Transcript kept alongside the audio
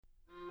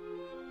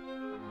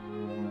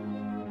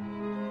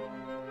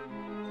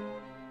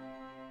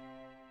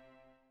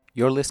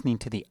You're listening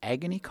to the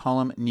Agony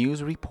Column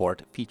News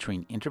Report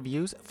featuring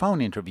interviews, phone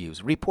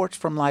interviews, reports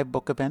from live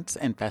book events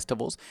and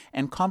festivals,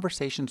 and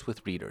conversations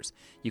with readers.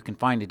 You can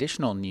find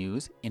additional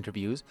news,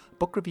 interviews,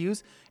 book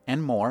reviews,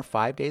 and more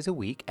 5 days a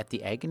week at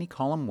the Agony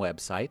Column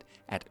website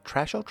at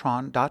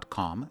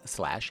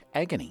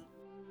trashotron.com/agony.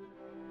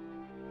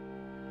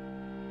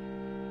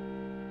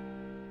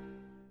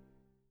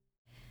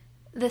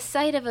 The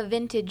sight of a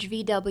vintage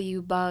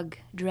VW bug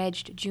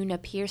dredged Juna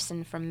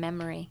Pearson from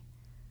memory.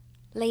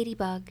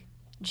 "Ladybug,"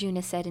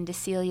 Juna said into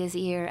Celia's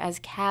ear as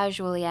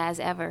casually as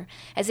ever,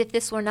 as if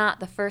this were not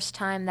the first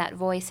time that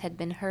voice had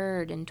been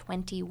heard in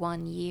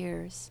 21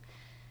 years.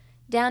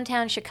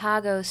 Downtown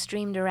Chicago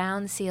streamed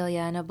around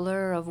Celia in a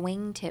blur of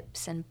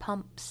wingtips and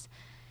pumps.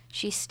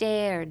 She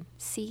stared,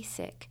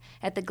 seasick,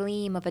 at the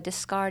gleam of a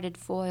discarded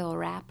foil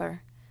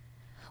wrapper.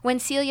 When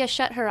Celia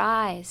shut her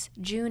eyes,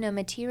 Juna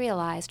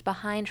materialized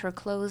behind her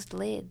closed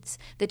lids,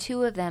 the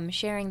two of them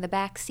sharing the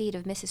back seat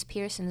of Mrs.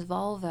 Pearson's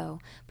Volvo,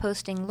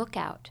 posting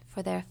lookout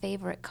for their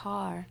favorite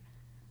car.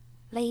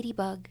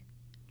 "Ladybug,"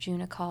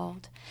 Juna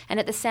called, and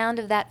at the sound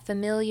of that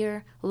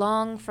familiar,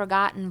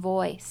 long-forgotten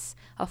voice,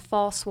 a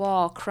false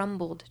wall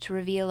crumbled to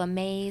reveal a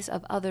maze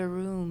of other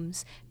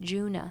rooms,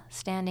 Juna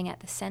standing at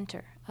the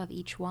center of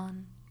each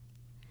one.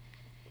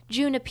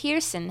 Juna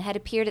Pearson had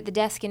appeared at the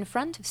desk in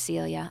front of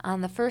Celia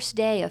on the first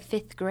day of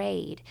 5th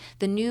grade,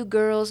 the new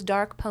girl's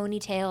dark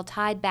ponytail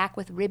tied back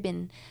with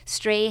ribbon,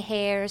 stray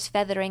hairs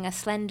feathering a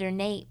slender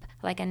nape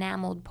like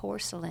enameled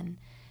porcelain.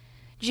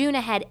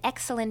 Juna had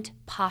excellent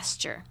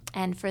posture,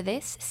 and for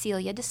this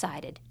Celia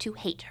decided to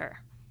hate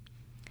her.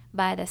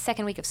 By the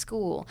second week of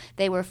school,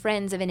 they were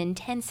friends of an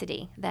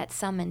intensity that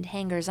summoned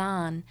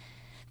hangers-on.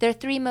 Their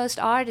three most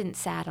ardent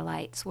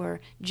satellites were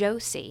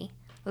Josie,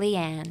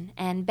 Leanne,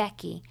 and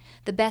Becky,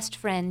 the best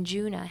friend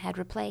Juna had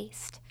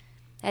replaced.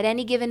 At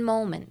any given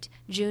moment,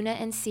 Juna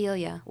and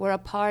Celia were a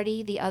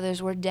party the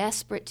others were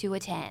desperate to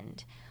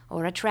attend,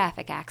 or a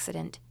traffic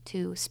accident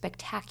too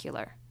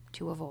spectacular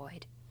to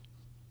avoid.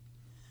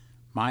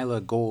 Mila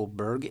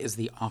Goldberg is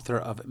the author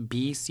of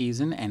Bee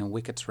Season and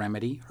Wicket's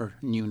Remedy. Her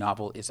new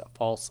novel is A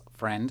False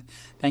Friend.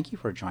 Thank you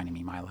for joining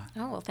me, Mila.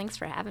 Oh, well, thanks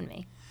for having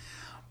me.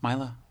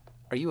 Mila,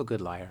 are you a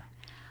good liar?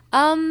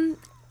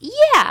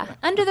 Yeah,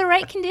 under the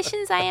right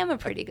conditions, I am a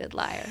pretty good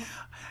liar.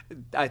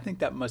 I think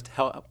that must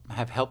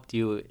have helped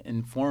you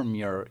inform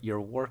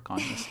your work on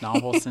this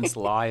novel, since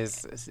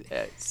lies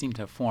seem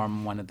to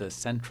form one of the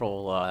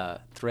central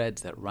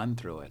threads that run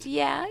through it.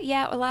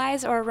 Yeah,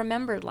 lies or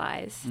remembered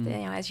lies. You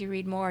know, as you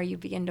read more, you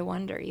begin to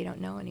wonder. You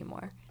don't know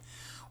anymore.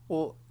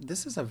 Well,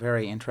 this is a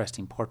very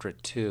interesting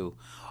portrait, too,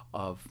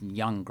 of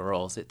young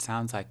girls. It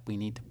sounds like we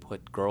need to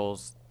put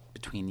girls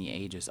between the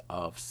ages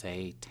of,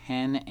 say,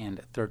 10 and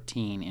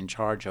 13 in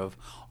charge of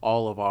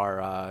all of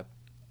our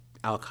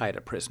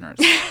Al-Qaeda prisoners.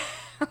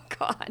 Oh,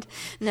 God.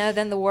 No,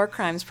 then the war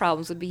crimes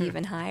problems would be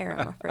even higher,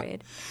 I'm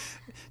afraid.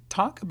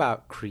 Talk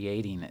about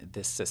creating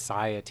this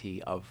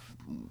society of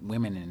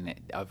women and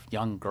of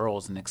young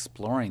girls and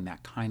exploring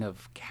that kind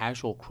of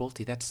casual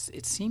cruelty.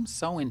 It seems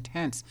so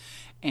intense.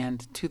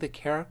 And to the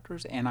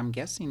characters, and I'm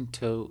guessing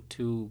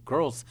to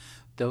girls,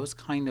 those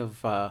kind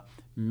of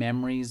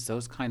memories,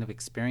 those kind of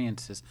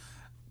experiences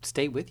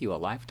stay with you a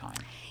lifetime.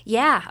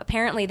 Yeah,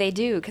 apparently they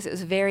do, because it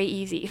was very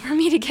easy for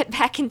me to get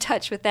back in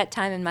touch with that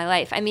time in my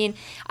life. I mean,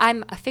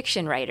 I'm a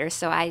fiction writer,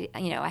 so I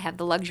have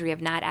the luxury of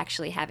not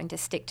actually having to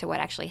stick to what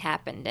actually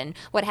happened. And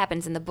what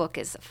happens in the book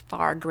is a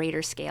far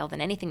greater scale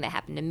than anything that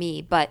happened to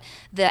me. But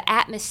the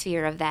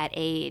atmosphere of that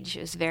age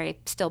is very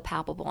still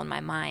palpable in my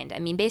mind. I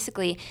mean,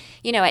 basically,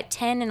 at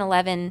 10 and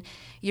 11,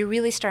 you're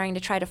really starting to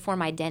try to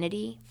form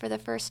identity for the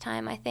first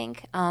time, I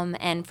think.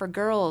 And for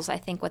girls, I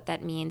think what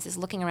that means is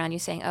looking around you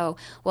saying, oh,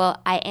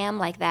 well, I am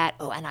like that,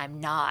 oh, and I'm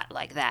not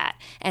like that.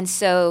 And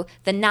so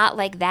the not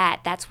like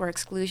that, that's where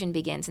exclusion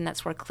begins, and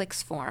that's where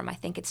cliques form. I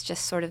think it's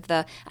just sort of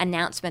the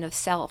announcement of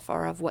self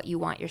or of what you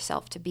want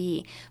yourself to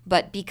be.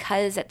 But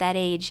because at that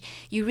age,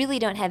 you really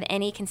don't have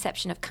any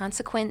conception of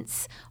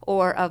consequence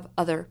or of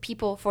other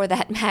people, for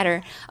that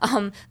matter,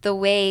 the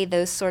way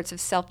those sorts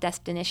of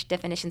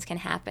self-definitions can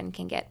happen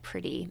can get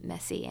pretty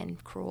messy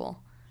and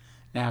cruel.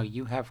 Now,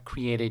 you have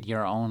created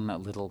your own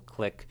little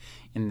clique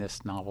in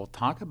this novel.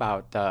 Talk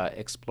about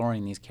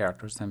exploring these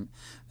characters. And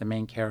the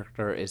main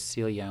character is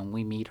Celia, and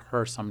we meet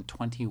her some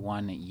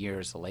 21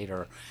 years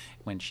later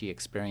when she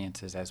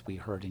experiences, as we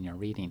heard in your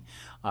reading,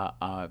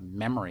 a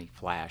memory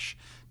flash.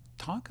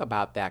 Talk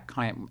about that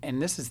kind,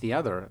 and this is the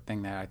other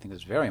thing that I think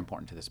is very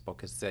important to this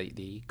book, is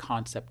the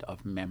concept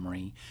of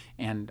memory.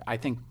 And I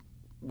think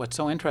what's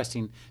so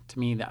interesting to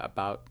me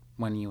about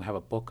when you have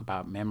a book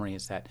about memory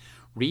is that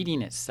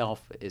reading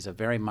itself is a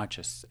very much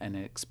an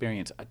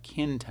experience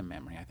akin to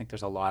memory. I think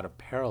there's a lot of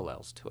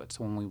parallels to it.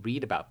 So when we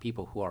read about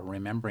people who are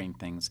remembering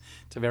things,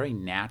 it's a very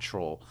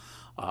natural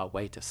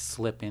way to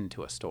slip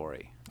into a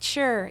story.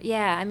 Sure,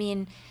 yeah. I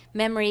mean,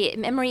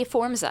 memory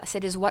forms us.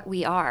 It is what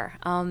we are.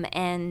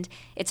 And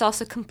it's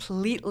also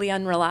completely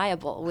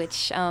unreliable,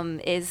 which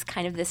is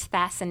kind of this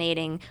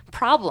fascinating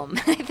problem,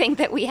 I think,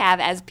 that we have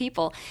as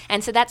people.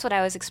 And so that's what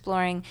I was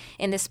exploring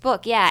in this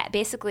book. Yeah,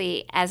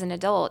 basically, as an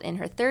adult in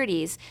her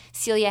 30s,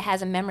 Celia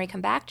has a memory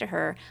come back to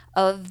her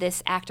of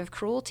this act of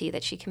cruelty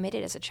that she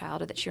committed as a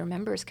child, or that she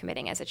remembers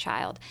committing as a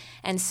child.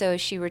 And so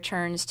she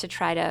returns to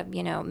try to,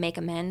 make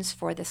amends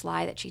for this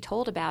lie that she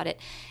told about it.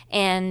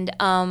 And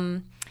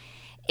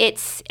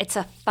it's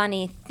a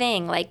funny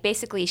thing. Like,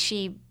 basically,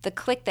 the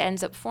clique that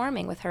ends up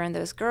forming with her and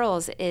those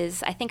girls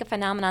is, I think, a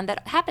phenomenon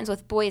that happens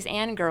with boys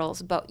and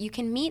girls. But you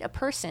can meet a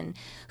person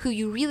who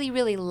you really,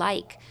 really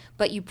like,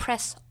 but you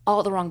press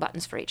all the wrong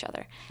buttons for each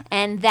other.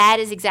 And that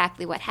is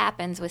exactly what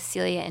happens with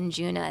Celia and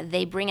Juna.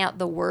 They bring out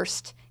the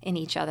worst in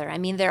each other. I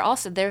mean,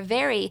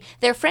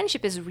 their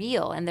friendship is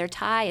real, and their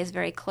tie is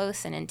very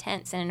close and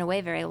intense, and in a way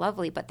very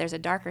lovely, but there's a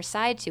darker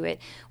side to it,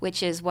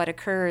 which is what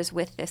occurs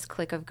with this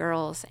clique of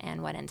girls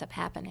and what ends up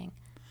happening.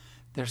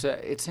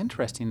 It's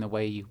interesting the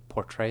way you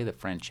portray the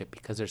friendship,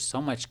 because there's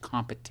so much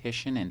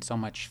competition and so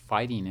much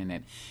fighting in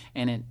it.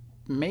 And it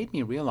made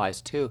me realize,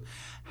 too,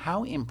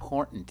 how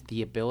important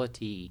the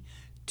ability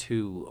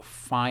to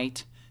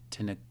fight,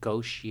 to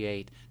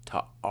negotiate,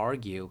 to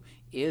argue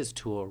is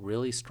to a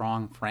really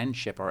strong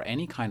friendship or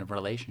any kind of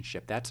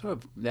relationship. That's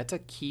a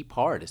key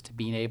part, is to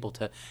being able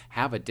to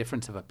have a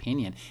difference of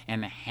opinion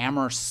and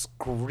hammer,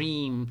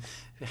 scream,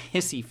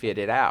 hissy fit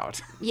it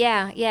out.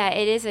 Yeah,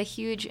 it is a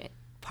huge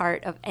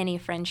part of any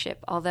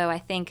friendship, although I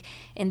think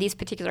in these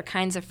particular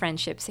kinds of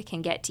friendships it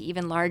can get to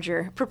even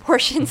larger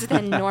proportions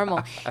than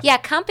normal. Yeah,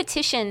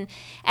 competition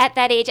at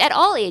that age, at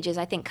all ages,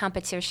 I think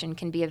competition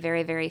can be a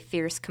very, very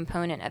fierce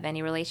component of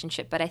any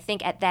relationship, but I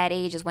think at that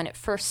age is when it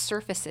first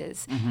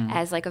surfaces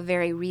as like a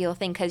very real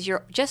thing, because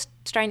you're just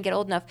starting to get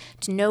old enough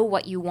to know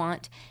what you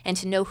want and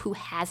to know who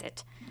has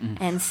it.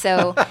 And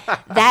so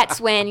that's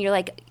when you're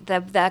like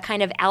the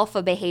kind of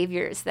alpha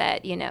behaviors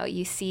that,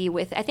 you see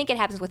with, I think it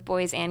happens with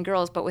boys and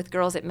girls, but with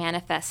girls it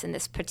manifests in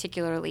this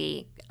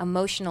particularly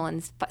emotional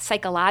and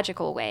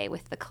psychological way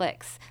with the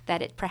cliques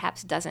that it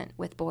perhaps doesn't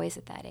with boys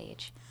at that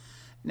age.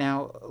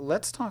 Now,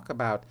 let's talk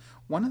about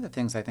one of the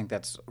things I think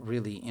that's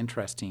really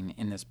interesting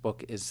in this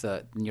book is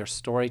your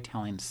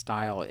storytelling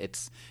style.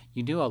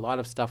 You do a lot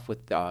of stuff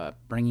with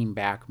bringing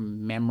back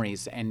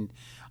memories, and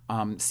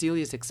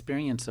Celia's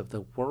experience of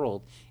the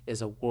world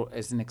is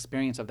an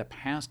experience of the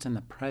past and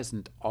the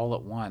present all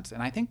at once.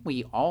 And I think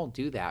we all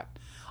do that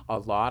a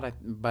lot,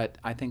 but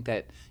I think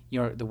that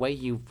the way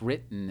you've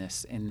written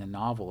this in the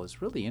novel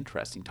is really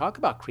interesting. Talk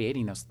about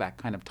creating that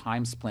kind of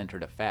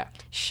time-splintered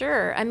effect.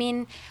 Sure. I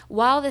mean,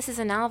 while this is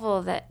a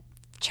novel that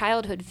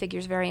childhood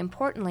figures very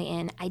importantly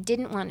in, I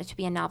didn't want it to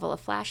be a novel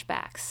of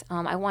flashbacks.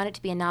 I want it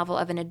to be a novel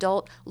of an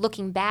adult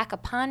looking back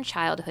upon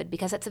childhood,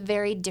 because that's a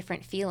very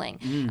different feeling.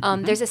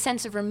 There's a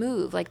sense of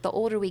remove. Like, the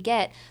older we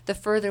get, the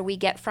further we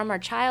get from our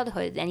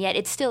childhood, and yet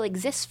it still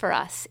exists for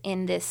us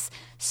in this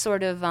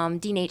sort of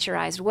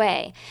denaturized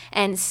way.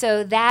 And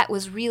so that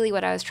was really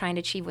what I was trying to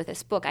achieve with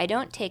this book. I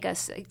don't take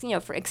us,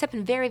 except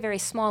in very, very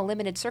small,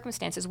 limited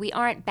circumstances, we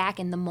aren't back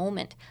in the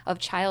moment of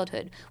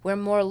childhood. We're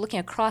more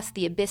looking across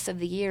the abyss of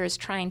the years,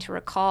 trying to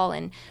recall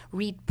and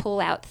pull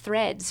out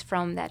threads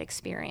from that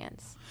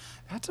experience.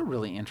 That's a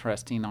really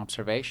interesting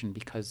observation,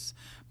 because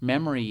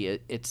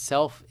memory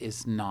itself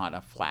is not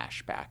a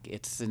flashback.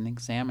 It's an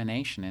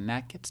examination, and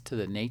that gets to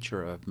the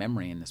nature of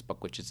memory in this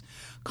book, which is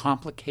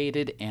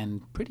complicated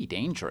and pretty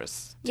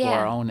dangerous to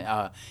our own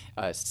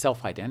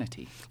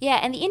self-identity. Yeah,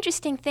 and the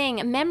interesting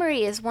thing,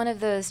 memory is one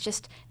of those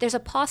there's a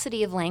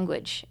paucity of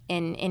language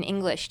in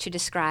English to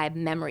describe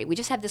memory. We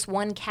just have this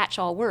one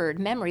catch-all word,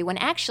 memory, when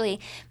actually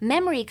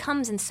memory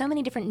comes in so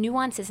many different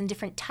nuances and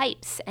different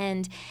types.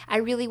 And I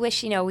really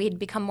wish, we had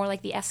become more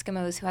like the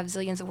Eskimos, who have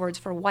zillions of words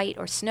for white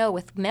or snow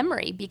with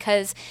memory,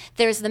 because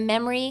there's the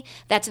memory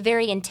that's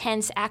very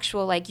intense,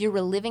 actual, like you're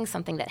reliving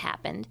something that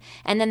happened.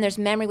 And then there's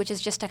memory, which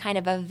is just a kind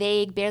of a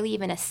vague, barely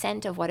even a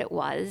scent of what it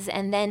was.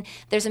 And then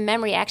there's a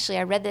memory, actually,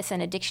 I read this in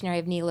a dictionary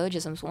of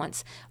neologisms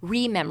once,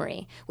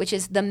 rememory, which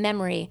is the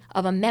memory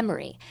of a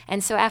memory.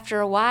 And so after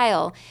a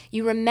while,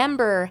 you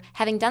remember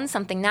having done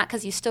something, not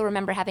because you still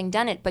remember having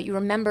done it, but you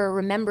remember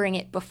remembering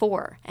it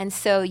before. And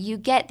so you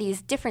get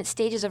these different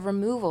stages of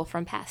removal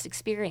from past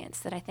experience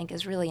that I think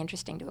is really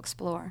interesting to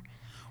explore.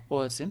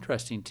 Well, it's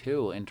interesting,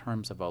 too, in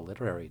terms of a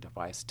literary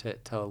device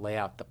to lay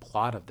out the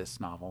plot of this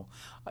novel,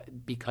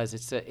 because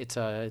it's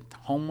a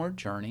homeward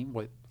journey.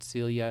 What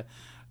Celia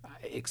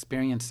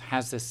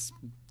has this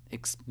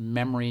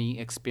memory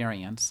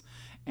experience,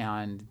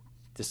 and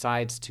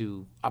decides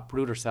to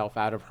uproot herself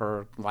out of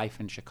her life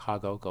in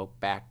Chicago, go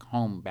back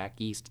home, back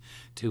east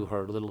to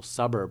her little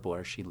suburb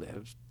where she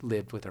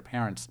lived with her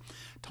parents.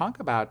 Talk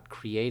about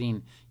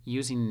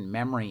using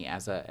memory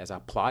as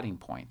a plotting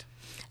point.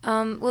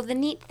 Well, the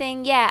neat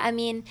thing,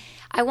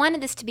 I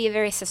wanted this to be a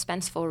very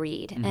suspenseful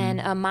read,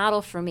 and a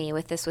model for me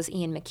with this was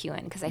Ian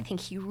McEwan, because I think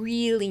he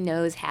really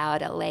knows how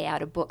to lay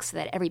out a book so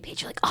that every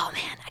page you're like, oh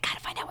man, I gotta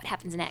find out what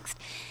happens next?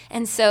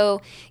 And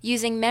so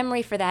using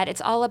memory for that,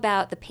 it's all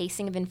about the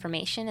pacing of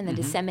information and the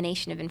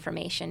dissemination of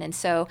information. And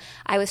so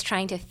I was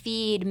trying to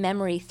feed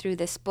memory through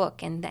this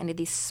book and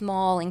these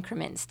small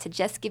increments to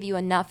just give you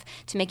enough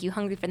to make you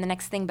hungry for the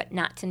next thing, but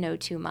not to know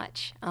too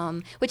much,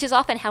 which is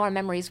often how our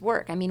memories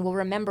work. I mean, we'll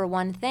remember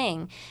one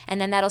thing, and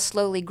then that'll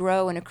slowly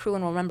grow and accrue,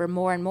 and we'll remember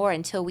more and more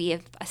until we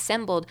have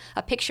assembled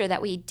a picture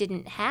that we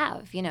didn't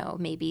have,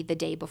 maybe the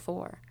day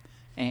before.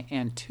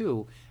 And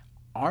two,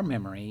 our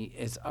memory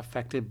is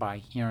affected by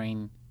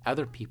hearing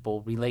other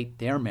people relate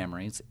their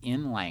memories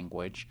in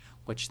language,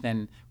 which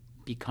then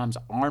becomes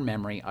our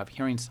memory of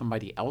hearing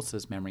somebody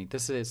else's memory.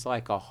 This is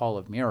like a hall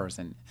of mirrors.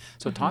 And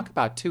so talk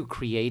about, too,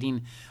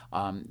 creating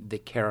the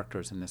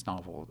characters in this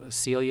novel.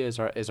 Celia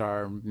is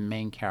our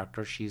main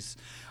character. She's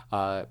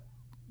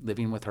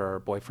living with her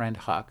boyfriend,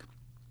 Huck,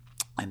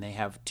 and they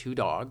have 2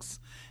 dogs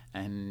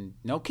and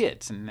no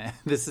kids. And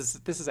this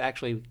is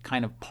actually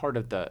kind of part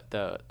of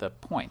the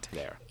point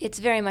there. It's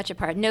very much a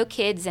part. No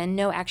kids and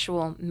no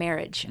actual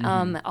marriage,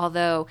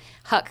 although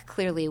Huck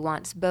clearly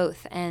wants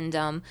both.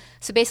 And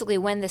so basically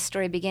when this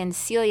story begins,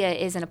 Celia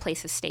is in a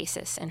place of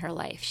stasis in her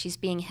life. She's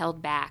being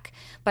held back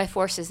by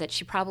forces that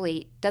she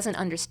probably doesn't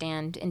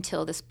understand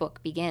until this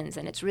book begins.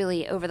 And it's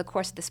really over the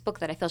course of this book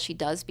that I feel she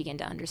does begin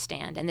to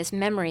understand. And this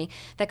memory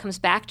that comes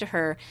back to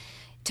her,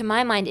 to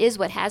my mind, is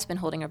what has been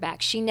holding her back.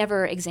 She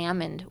never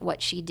examined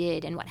what she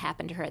did and what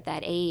happened to her at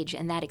that age,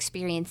 and that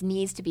experience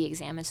needs to be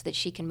examined so that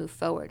she can move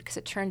forward, because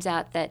it turns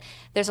out that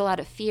there's a lot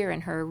of fear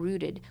in her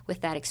rooted with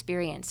that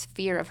experience,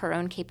 fear of her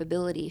own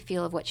capability,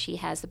 fear of what she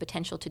has the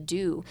potential to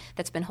do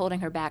that's been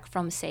holding her back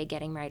from, say,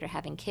 getting married or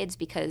having kids,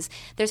 because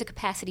there's a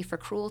capacity for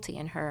cruelty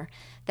in her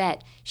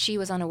that she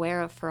was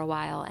unaware of for a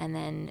while, and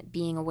then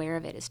being aware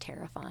of it is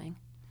terrifying.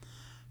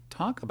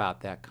 Talk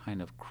about that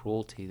kind of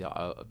cruelty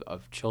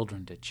of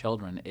children to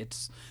children.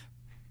 It's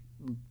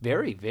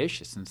very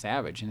vicious and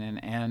savage,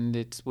 and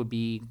it would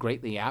be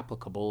greatly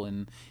applicable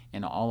in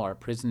all our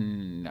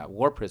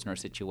war prisoner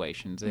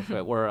situations if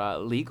it were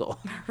legal.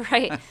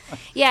 Right.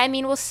 Yeah, I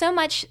mean, well, some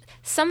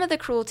of the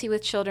cruelty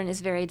with children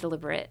is very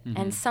deliberate,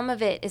 and some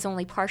of it is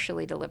only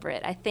partially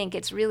deliberate. I think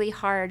it's really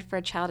hard for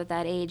a child at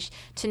that age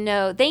to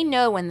know. They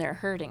know when they're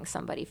hurting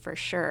somebody for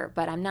sure,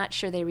 but I'm not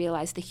sure they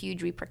realize the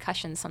huge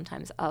repercussions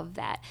sometimes of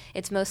that.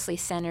 It's mostly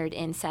centered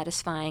in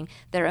satisfying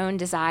their own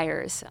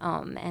desires,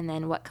 and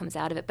then what comes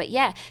out of it. But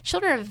yeah,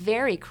 children are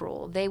very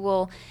cruel.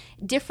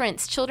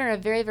 Children are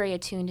very, very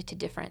attuned to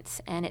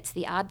difference, and it's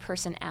the odd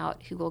person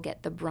out who will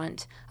get the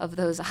brunt of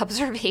those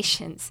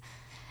observations.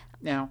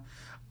 Now,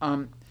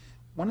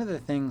 one of the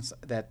things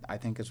that I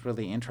think is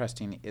really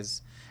interesting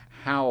is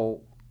how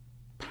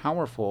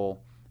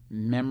powerful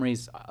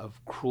memories of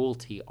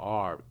cruelty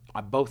are,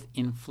 both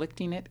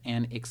inflicting it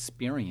and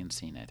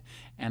experiencing it.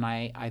 And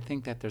I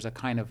think that there's a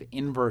kind of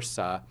inverse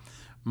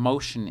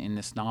motion in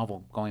this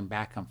novel going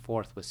back and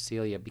forth with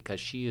Celia, because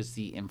she is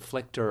the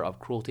inflictor of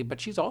cruelty, but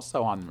she's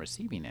also on the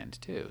receiving end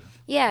too.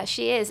 Yeah,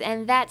 she is,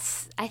 and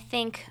that's, I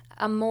think,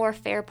 a more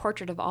fair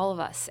portrait of all of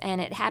us.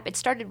 And it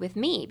started with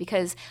me,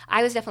 because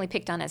I was definitely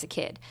picked on as a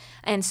kid,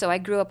 and so I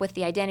grew up with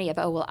the identity of,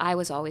 I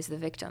was always the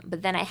victim.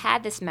 But then I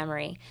had this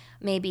memory,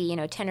 maybe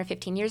 10 or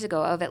 15 years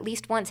ago, of at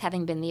least once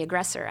having been the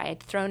aggressor. I had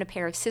thrown a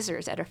pair of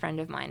scissors at a friend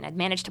of mine. I'd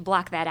managed to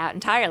block that out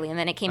entirely, and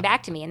then it came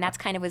back to me, and that's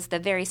kind of was the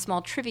very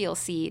small trivial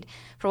seed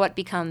for what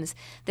becomes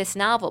this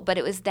novel. But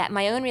it was that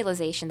my own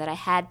realization that I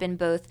had been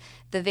both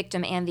the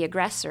victim and the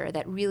aggressor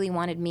that really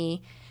wanted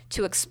me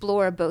to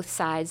explore both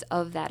sides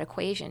of that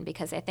equation,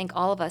 because I think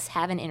all of us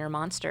have an inner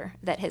monster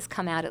that has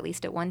come out at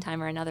least at one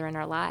time or another in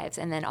our lives,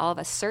 and then all of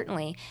us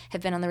certainly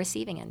have been on the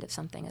receiving end of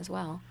something as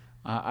well.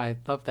 I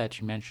love that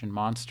you mentioned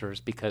monsters,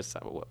 because,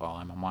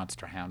 I'm a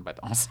monster hound, but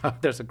also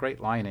there's a great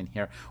line in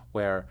here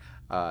where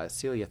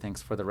Celia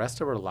thinks for the rest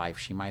of her life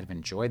she might have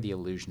enjoyed the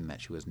illusion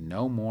that she was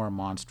no more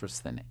monstrous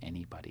than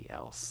anybody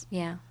else.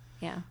 Yeah,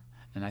 yeah.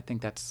 And I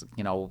think that's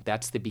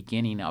the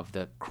beginning of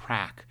the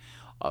crack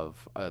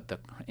of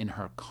in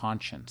her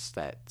conscience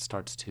that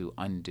starts to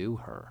undo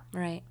her.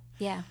 Right,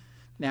 yeah.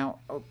 Now,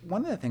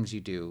 one of the things you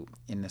do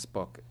in this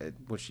book,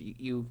 which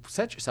you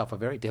set yourself a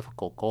very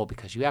difficult goal,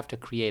 because you have to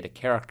create a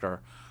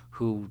character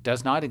who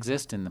does not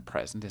exist in the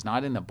present, is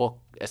not in the book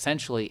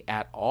essentially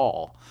at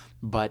all,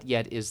 but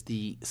yet is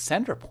the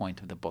center point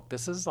of the book.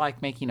 This is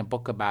like making a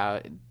book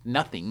about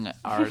nothing,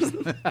 or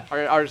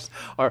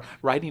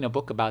writing a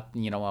book about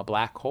a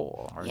black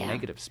hole or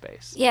negative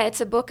space. Yeah,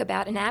 it's a book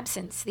about an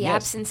absence, the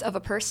absence of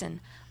a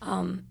person,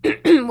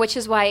 which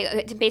is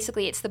why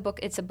basically it's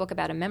a book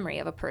about a memory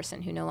of a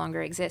person who no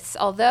longer exists.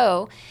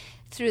 Although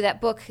through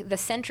that book, the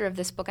center of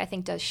this book, I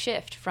think, does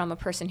shift from a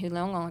person who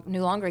no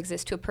longer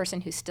exists to a person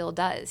who still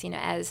does.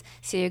 As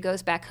Celia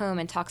goes back home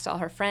and talks to all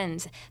her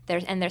friends,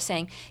 they're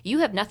saying, you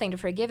have nothing to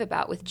forgive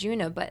about with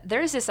Juna, but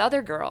there's this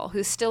other girl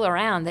who's still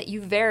around that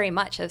you very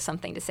much have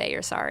something to say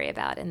you're sorry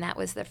about. And that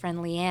was the friend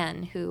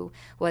Leanne, who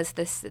was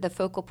the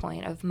focal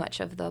point of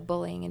much of the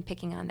bullying and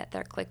picking on that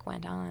their clique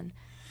went on.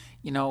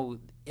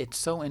 it's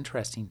so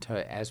interesting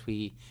as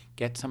we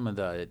get some of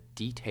the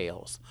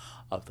details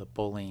of the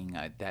bullying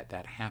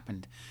that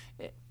happened,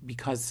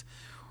 because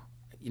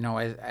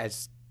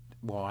as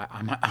well,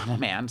 I'm a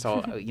man,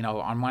 so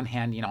on one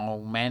hand,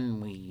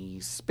 men, we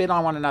spit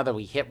on one another,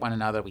 we hit one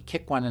another, we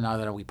kick one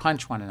another, we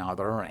punch one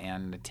another,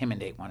 and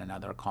intimidate one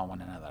another, call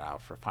one another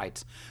out for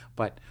fights.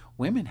 But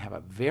women have a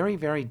very,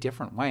 very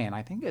different way, and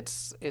I think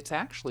it's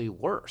actually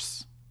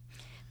worse.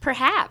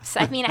 Perhaps.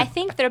 I mean, I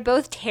think they're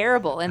both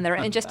terrible, and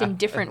they're just in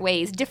different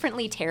ways.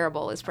 Differently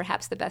terrible is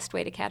perhaps the best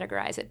way to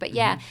categorize it. But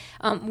yeah,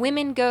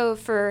 women go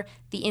for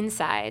the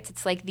insides.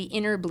 It's like the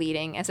inner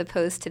bleeding as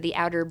opposed to the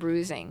outer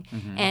bruising.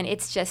 And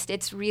it's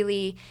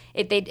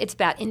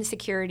about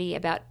insecurity,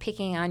 about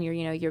picking on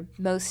your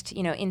most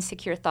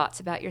insecure thoughts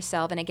about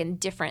yourself, and again,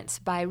 difference,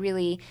 by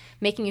really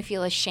making you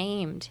feel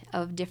ashamed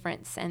of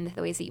difference and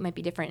the ways that you might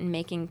be different,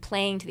 and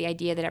playing to the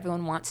idea that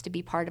everyone wants to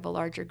be part of a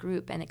larger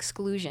group. And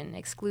exclusion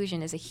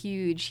is a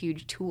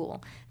huge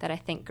tool that I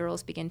think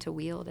girls begin to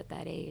wield at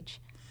that age.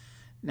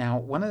 Now,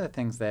 one of the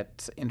things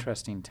that's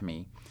interesting to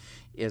me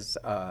is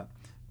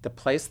the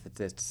place that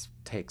this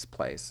takes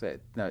place,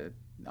 the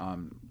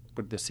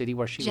city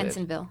where she lives.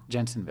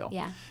 Jensenville.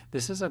 Yeah.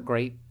 This is a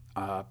great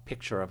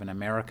picture of an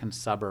American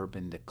suburb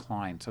in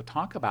decline. So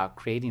talk about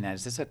creating that.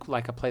 Is this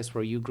like a place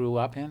where you grew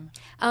up in?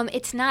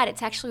 It's not.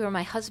 It's actually where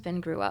my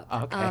husband grew up.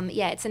 Okay.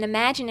 Yeah, it's an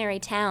imaginary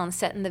town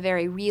set in the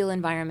very real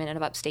environment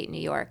of upstate New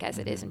York as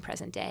it is in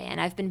present day. And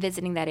I've been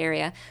visiting that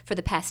area for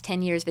the past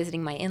 10 years,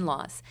 visiting my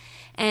in-laws.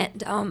 And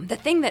the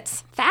thing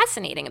that's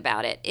fascinating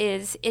about it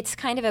is it's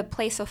kind of a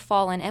place of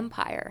fallen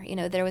empire.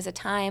 There was a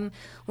time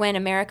when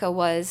America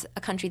was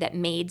a country that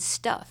made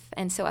stuff.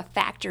 And so a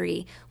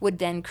factory would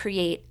then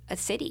create a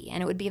city,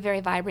 and it would be a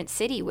very vibrant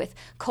city with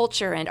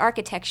culture and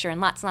architecture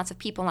and lots of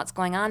people and lots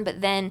going on.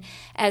 But then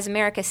as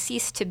America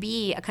ceased to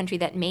be a country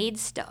that made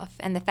stuff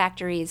and the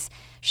factories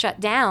shut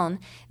down,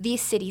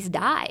 these cities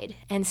died.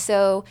 And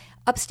so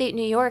upstate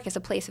New York is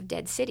a place of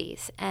dead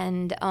cities,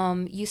 and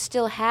you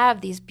still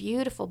have these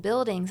beautiful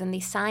buildings and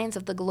these signs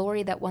of the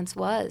glory that once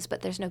was,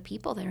 but there's no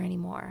people there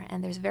anymore,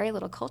 and there's very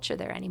little culture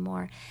there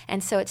anymore.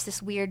 And so it's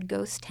this weird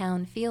ghost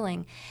town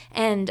feeling.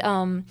 And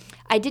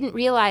I didn't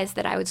realize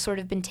that I would sort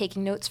of been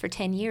taking notes for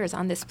 10 years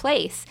on this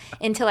place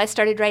until I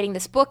started writing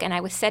this book, and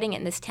I was setting it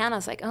in this town. I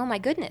was like, oh my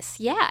goodness,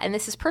 yeah, and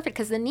this is perfect,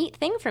 because the neat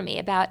thing for me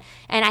and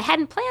I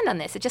hadn't planned on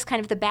this, it just kind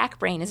of, the back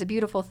brain is a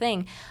beautiful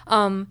thing.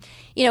 In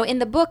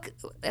the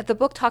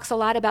book talks a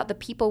lot about the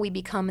people we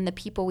become and the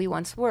people we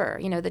once were,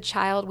 the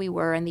child we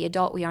were and the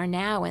adult we are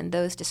now, and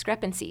those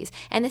discrepancies.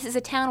 And this is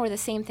a town where the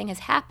same thing has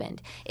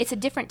happened. It's a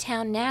different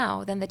town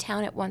now than the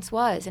town it once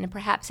was, and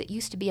perhaps it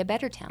used to be a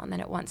better town than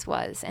it once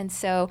was. And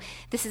so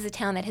this is a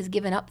town that has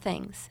given up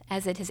things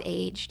as it has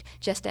aged,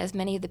 just as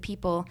many of the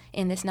people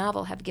in this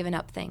novel have given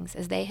up things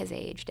as they has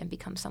aged and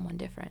become someone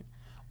different.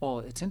 Well,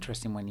 it's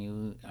interesting when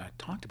you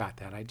talked about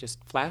that. I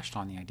just flashed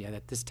on the idea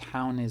that this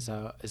town is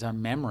a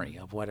memory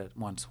of what it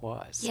once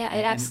was. Yeah,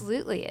 it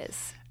absolutely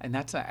is. And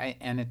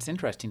and it's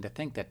interesting to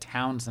think that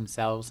towns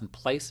themselves and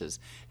places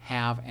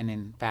have and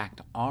in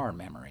fact are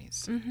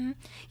memories. Mm-hmm.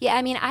 Yeah,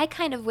 I mean, I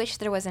kind of wish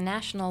there was a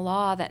national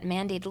law that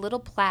mandated little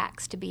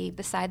plaques to be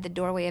beside the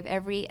doorway of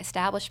every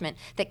establishment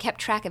that kept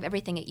track of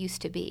everything it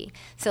used to be.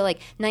 So like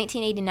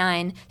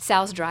 1989,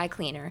 Sal's Dry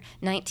Cleaner,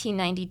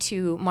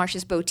 1992,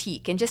 Marsh's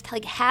Boutique, and just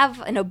like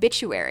have an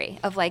obituary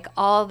of like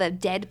all the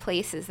dead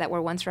places that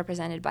were once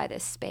represented by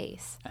this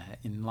space.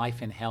 In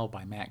Life in Hell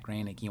by Matt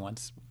Groening, he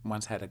once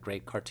had a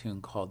great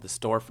cartoon called The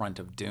Storefront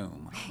of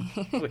Doom,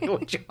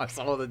 which was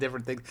all the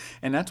different things.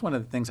 And that's one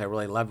of the things I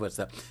really loved was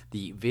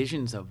the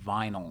visions of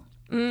vinyl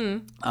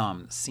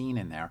scene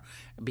in there,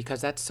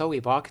 because that's so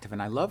evocative.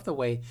 And I love the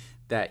way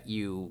that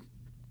you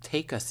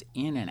take us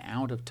in and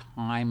out of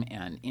time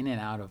and in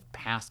and out of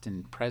past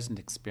and present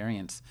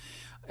experience.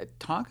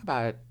 Talk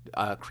about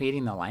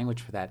creating the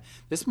language for that.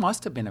 This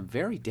must have been a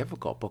very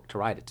difficult book to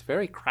write. It's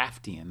very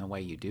crafty in the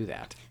way you do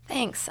that.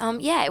 Thanks.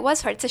 Yeah, it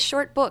was hard. It's a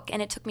short book,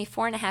 and it took me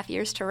 4.5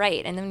 years to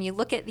write. And then when you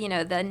look at the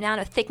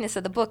amount of thickness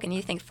of the book, and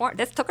you think,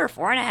 this took her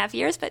 4.5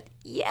 years? But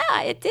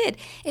yeah, it did.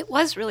 It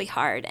was really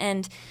hard.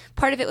 And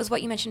part of it was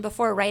what you mentioned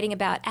before, writing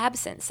about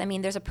absence. I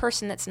mean, there's a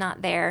person that's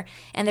not there,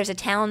 and there's a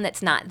town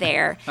that's not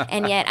there,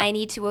 and yet I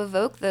need to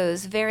evoke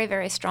those very,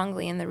 very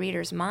strongly in the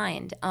reader's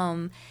mind.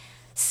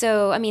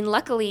 So, I mean,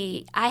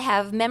 luckily, I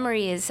have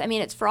memories. I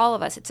mean, it's for all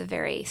of us, it's a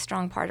very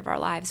strong part of our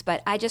lives,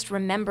 but I just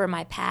remember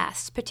my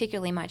past,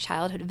 particularly my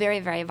childhood, very,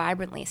 very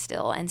vibrantly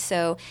still. And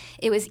so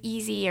it was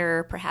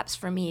easier, perhaps,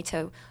 for me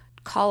to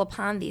call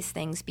upon these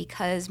things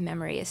because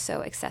memory is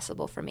so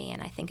accessible for me,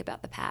 and I think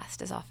about the past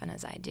as often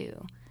as I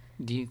do.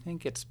 Do you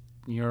think it's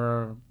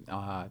your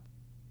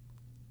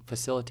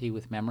facility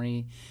with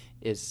memory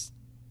is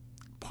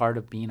part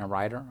of being a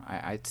writer?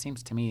 It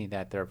seems to me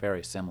that they're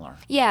very similar.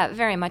 Yeah,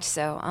 very much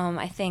so.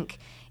 I think,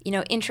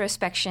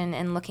 introspection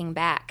and looking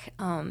back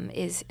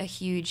is a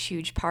huge,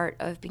 huge part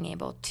of being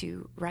able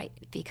to write,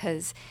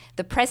 because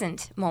the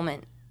present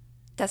moment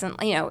doesn't,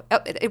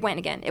 it went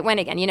again.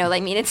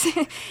 It's,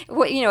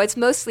 it's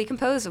mostly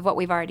composed of what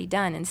we've already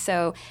done. And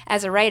so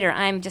as a writer,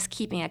 I'm just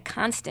keeping a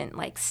constant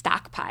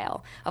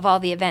stockpile of all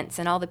the events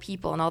and all the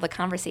people and all the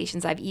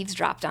conversations I've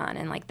eavesdropped on.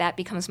 And that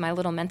becomes my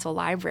little mental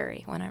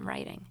library when I'm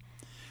writing.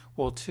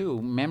 Well,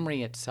 too,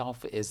 memory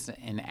itself is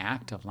an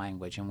act of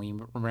language, and we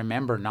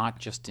remember not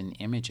just in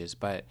images,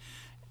 but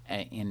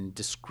in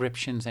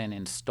descriptions and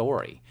in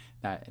story.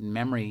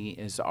 Memory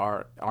is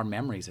our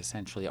memories,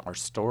 essentially, are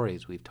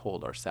stories we've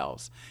told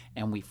ourselves.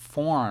 And we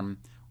form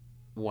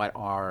what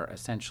are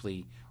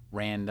essentially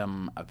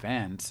random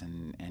events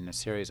and a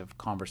series of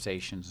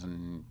conversations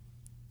and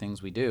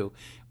things we do.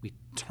 We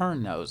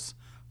turn those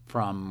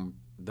from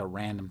the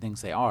random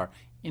things they are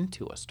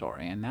into a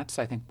story. And that's,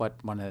 I think, what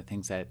one of the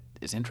things that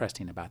is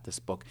interesting about this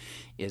book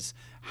is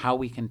how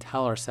we can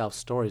tell ourselves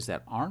stories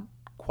that aren't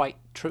quite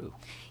true.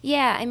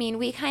 Yeah, I mean,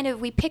 we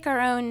pick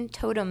our own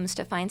totems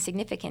to find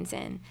significance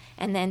in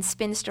and then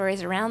spin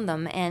stories around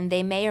them, and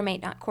they may or may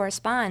not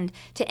correspond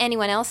to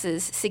anyone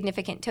else's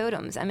significant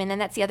totems. I mean, and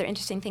that's the other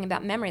interesting thing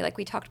about memory. Like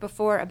we talked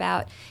before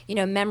about,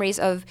 memories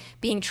of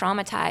being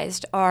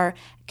traumatized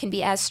can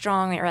be as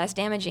strong or as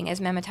damaging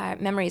as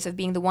memories of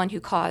being the one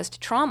who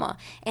caused trauma.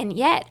 And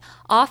yet,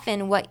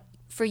 often what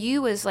for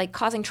you was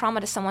causing trauma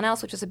to someone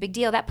else, which was a big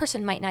deal, that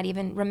person might not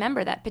even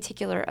remember that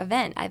particular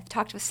event. I've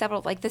talked with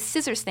several, the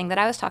scissors thing that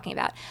I was talking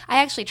about.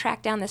 I actually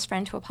tracked down this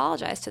friend to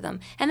apologize to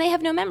them, and they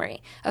have no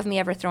memory of me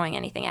ever throwing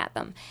anything at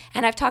them.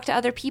 And I've talked to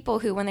other people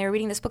who, when they were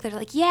reading this book, they're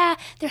like, yeah,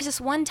 there's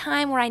this one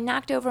time where I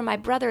knocked over my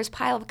brother's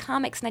pile of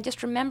comics, and I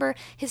just remember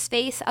his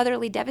face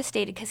utterly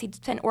devastated because he'd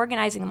been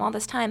organizing them all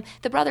this time.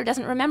 The brother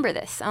doesn't remember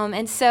this.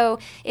 And so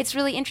it's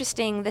really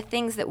interesting, the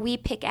things that we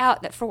pick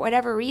out that for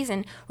whatever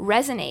reason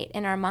resonate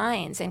in our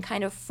minds and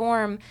kind of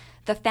form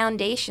the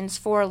foundations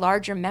for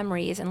larger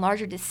memories and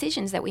larger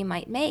decisions that we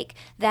might make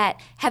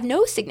that have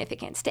no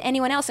significance to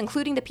anyone else,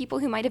 including the people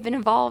who might have been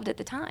involved at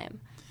the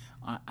time.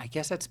 I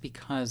guess that's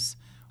because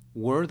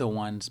we're the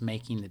ones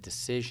making the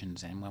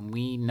decisions, and when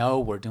we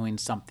know we're doing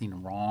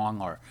something wrong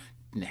or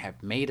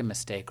have made a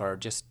mistake or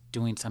just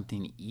doing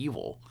something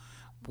evil,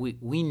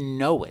 we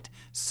know it.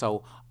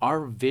 So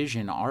our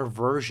vision, our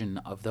version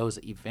of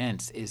those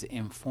events is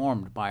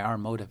informed by our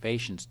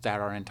motivations that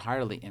are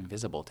entirely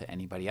invisible to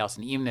anybody else.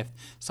 And even if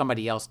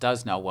somebody else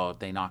does know, well,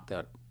 they knocked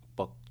that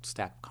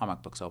stack of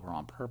comic books over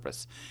on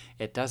purpose,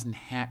 it doesn't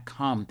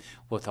come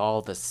with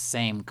all the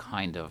same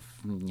kind of,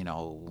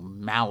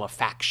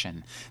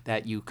 malefaction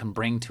that you can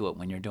bring to it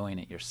when you're doing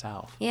it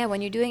yourself. Yeah,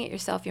 when you're doing it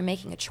yourself, you're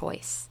making a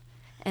choice.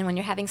 And when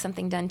you're having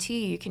something done to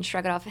you, you can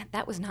shrug it off.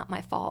 That was not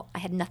my fault. I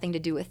had nothing to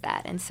do with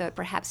that. And so it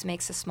perhaps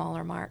makes a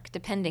smaller mark,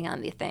 depending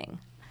on the thing.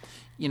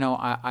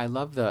 I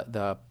love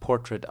the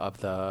portrait of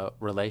the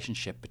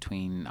relationship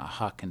between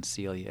Huck and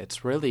Celia.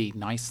 It's really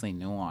nicely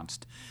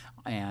nuanced.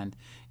 And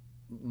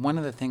one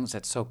of the things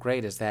that's so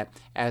great is that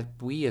as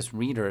we as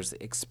readers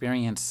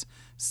experience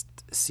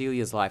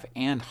Celia's life,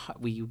 and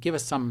you give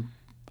us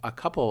a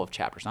couple of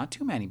chapters, not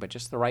too many, but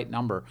just the right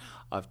number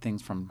of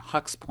things from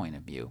Huck's point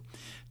of view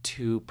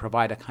to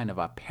provide a kind of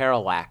a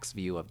parallax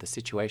view of the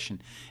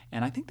situation.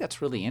 And I think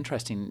that's really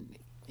interesting.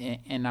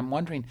 And I'm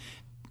wondering,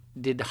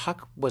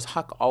 was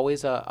Huck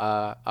always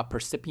a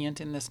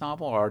percipient in this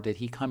novel, or did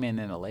he come in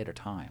a later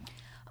time?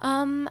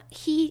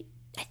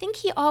 I think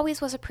he always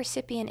was a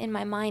percipient in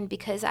my mind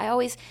because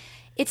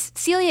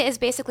Celia is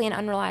basically an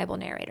unreliable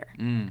narrator.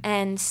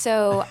 And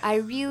so I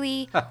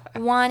really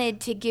wanted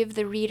to give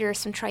the reader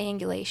some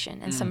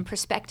triangulation and some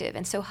perspective.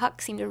 And so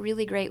Huck seemed a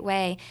really great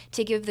way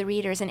to give the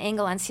readers an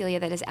angle on Celia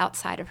that is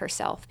outside of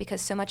herself,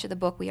 because so much of the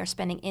book we are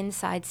spending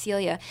inside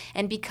Celia.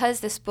 And because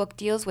this book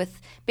deals with,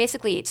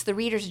 basically it's the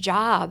reader's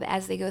job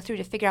as they go through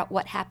to figure out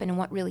what happened and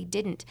what really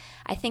didn't,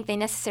 I think they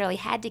necessarily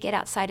had to get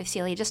outside of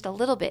Celia just a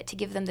little bit to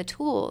give them the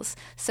tools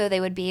so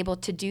they would be able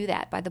to do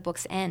that by the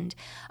book's end.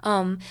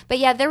 But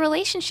yeah, their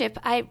relationship,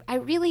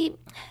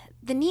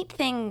 the neat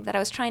thing that I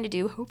was trying to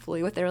do,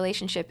 hopefully, with the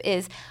relationship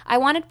is I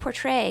wanted to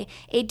portray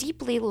a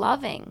deeply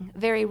loving,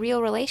 very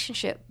real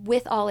relationship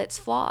with all its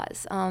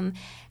flaws.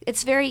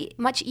 It's very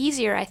much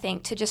easier, I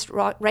think, to just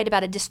write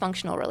about a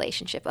dysfunctional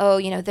relationship.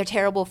 Oh, they're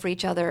terrible for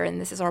each other and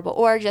this is horrible.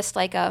 Or just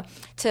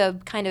to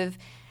kind of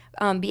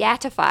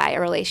beatify a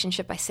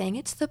relationship by saying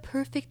it's the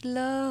perfect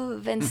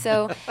love. And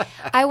so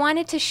I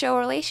wanted to show a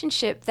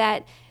relationship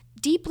that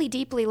deeply,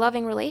 deeply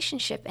loving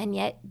relationship, and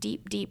yet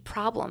deep, deep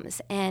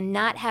problems, and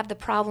not have the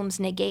problems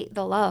negate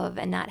the love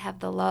and not have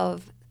the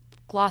love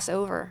gloss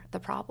over the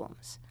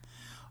problems.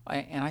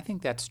 And I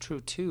think that's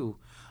true, too,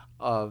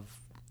 of,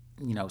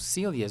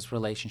 Celia's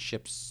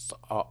relationships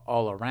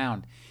all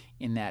around,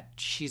 in that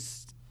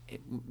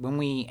when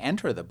we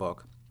enter the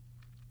book,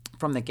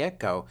 from the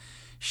get-go,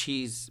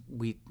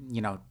 the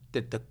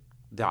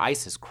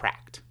ice is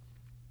cracked.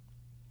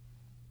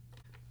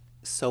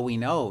 So we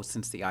know,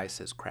 since the ice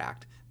is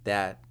cracked,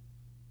 that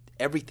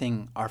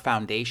everything, our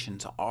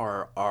foundations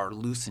are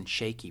loose and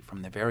shaky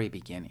from the very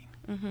beginning.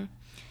 Mm-hmm.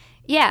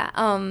 Yeah,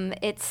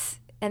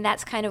 and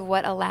that's kind of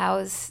what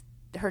allows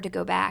her to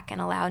go back and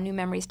allow new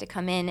memories to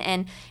come in.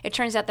 And it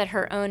turns out that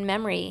her own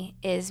memory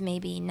is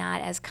maybe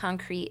not as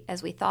concrete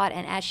as we thought.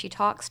 And as she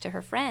talks to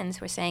her friends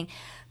who are saying,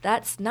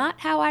 that's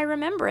not how I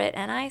remember it,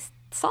 and I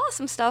saw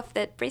some stuff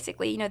that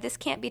basically, this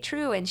can't be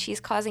true, and she's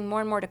causing more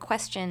and more to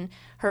question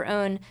her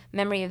own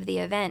memory of the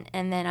event.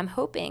 And then I'm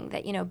hoping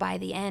that, by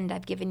the end,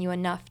 I've given you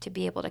enough to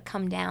be able to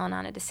come down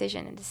on a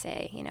decision and to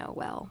say,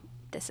 well,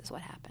 this is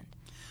what happened.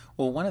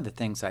 Well, one of the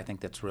things I think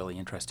that's really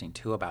interesting,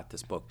 too, about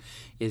this book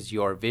is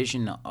your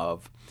vision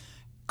of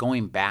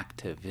going back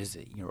to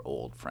visit your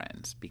old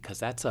friends, because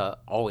that's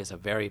always a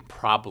very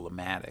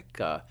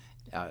problematic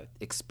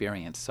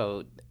experience.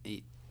 So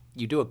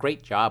you do a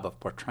great job of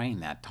portraying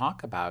that.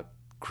 Talk about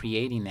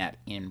creating that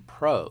in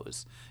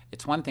prose.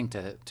 It's one thing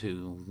to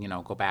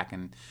go back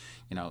and,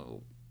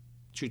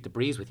 shoot the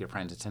breeze with your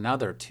friends. It's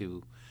another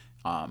to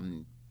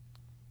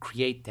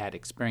create that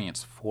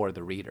experience for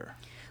the reader.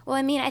 Well,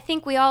 I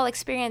think we all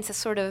experience a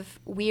sort of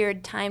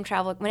weird time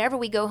travel. Whenever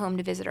we go home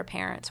to visit our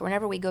parents, or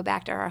whenever we go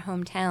back to our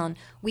hometown,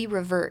 we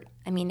revert.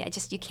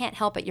 You can't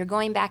help it. You're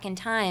going back in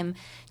time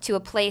to a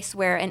place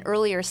where an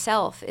earlier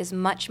self is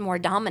much more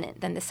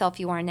dominant than the self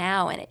you are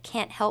now, and it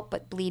can't help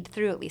but bleed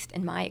through, at least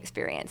in my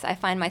experience. I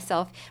find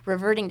myself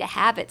reverting to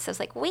habits. I was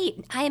like,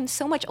 wait, I am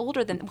so much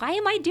older than, why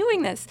am I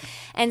doing this?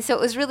 And so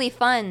it was really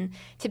fun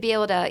to be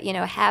able to,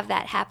 have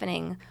that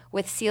happening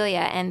with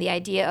Celia, and the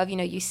idea of,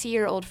 you see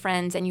your old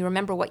friends and you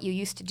remember what you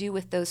used to do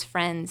with those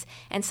friends,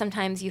 and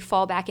sometimes you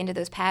fall back into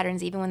those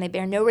patterns even when they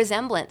bear no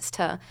resemblance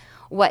to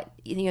what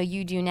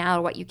you do now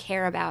or what you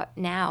care about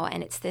now.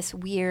 And it's this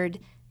weird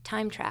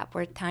time trap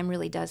where time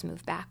really does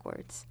move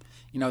backwards.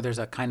 There's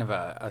a kind of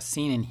a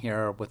scene in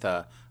here with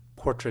a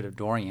portrait of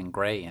Dorian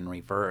Gray in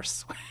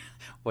reverse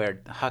where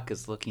Huck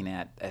is looking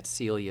at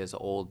Celia's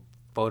old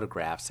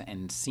photographs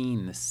and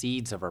seeing the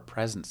seeds of her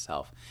present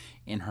self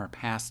in her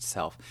past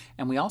self.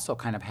 And we also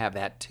kind of have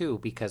that too,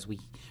 because we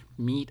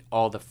meet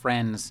all the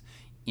friends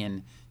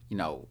in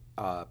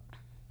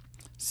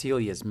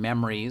Celia's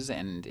memories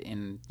and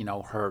in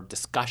her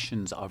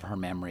discussions of her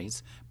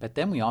memories, but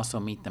then we also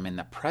meet them in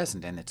the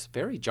present, and it's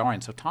very jarring.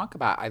 So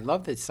I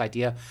love this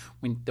idea,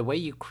 when the way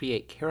you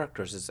create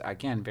characters is,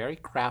 again, very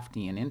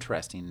crafty and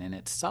interesting, and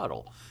it's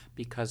subtle,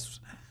 because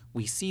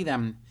we see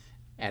them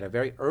at a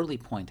very early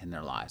point in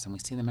their lives, and we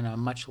see them at a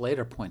much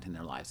later point in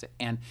their lives.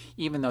 And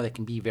even though they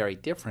can be very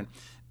different,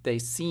 they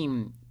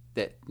seem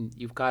that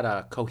you've got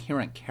a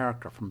coherent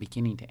character from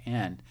beginning to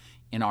end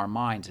in our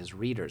minds as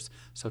readers.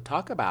 So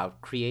talk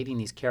about creating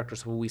these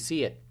characters who we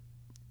see at,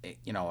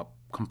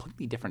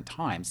 completely different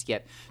times,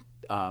 yet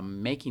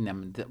making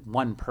them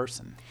one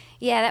person.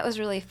 Yeah, that was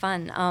really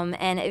fun.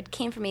 And it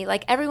came from me,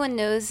 like everyone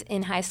knows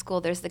in high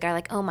school, there's the guy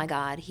like, oh my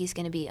God, he's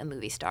going to be a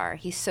movie star.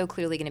 He's so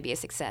clearly going to be a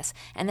success.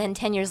 And then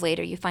 10 years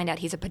later, you find out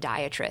he's a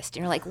podiatrist. And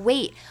you're like,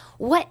 wait,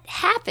 what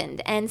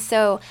happened? And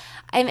so,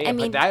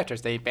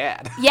 podiatrist ain't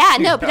bad. Yeah,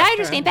 no,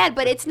 podiatrist ain't bad,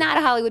 but it's not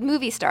a Hollywood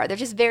movie star. They're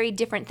just very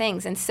different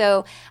things. And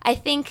so I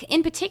think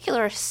in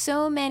particular,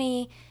 so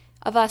many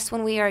of us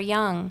when we are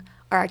young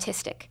are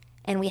artistic.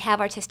 And we have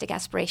artistic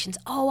aspirations.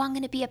 Oh, I'm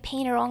going to be a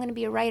painter. Oh, I'm going to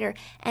be a writer.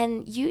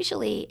 And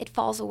usually it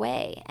falls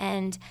away.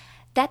 And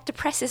that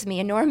depresses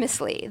me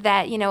enormously,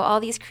 that, all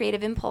these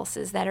creative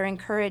impulses that are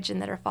encouraged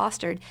and that are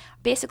fostered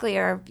basically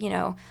are,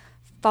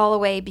 fall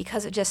away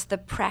because of just the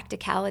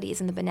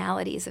practicalities and the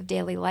banalities of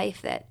daily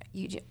life that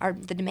are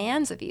the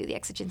demands of you, the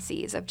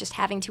exigencies of just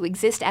having to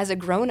exist as a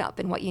grown-up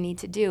in what you need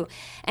to do.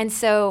 And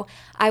so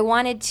I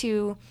wanted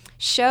to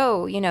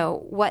show,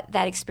 what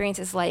that experience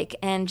is like,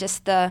 and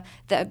just the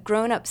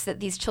grown-ups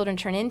that these children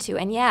turn into.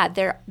 And yeah,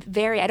 they're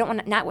very,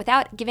 not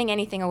without giving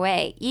anything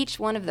away, each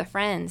one of the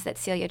friends that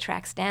Celia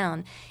tracks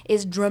down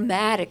is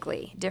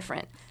dramatically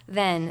different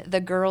than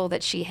the girl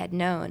that she had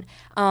known.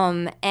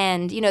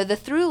 And, the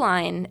through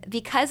line,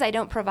 because I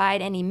don't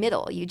provide any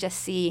middle, you just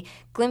see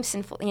glimpse,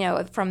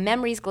 from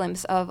memories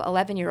glimpse of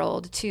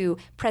 11-year-old to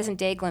present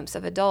day glimpse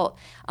of adult.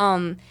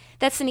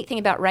 That's the neat thing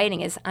about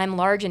writing is I'm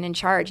large and in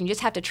charge, and you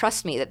just have to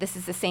trust me that this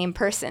is the same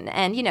person.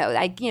 And,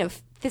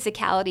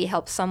 physicality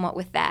helps somewhat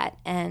with that.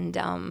 And,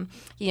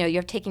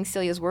 you're taking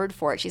Celia's word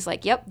for it. She's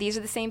like, yep, these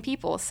are the same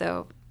people,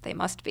 so they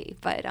must be.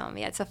 But,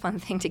 it's a fun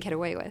thing to get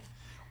away with.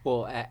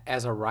 Well,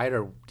 as a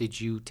writer, did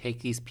you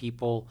take these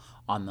people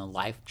on the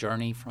life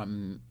journey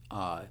from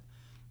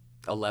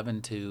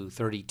 11 to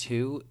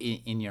 32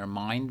 in your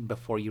mind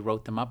before you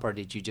wrote them up, or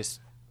did you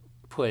just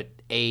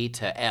put A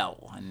to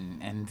L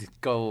and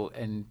go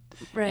and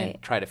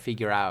try to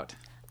figure out?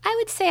 I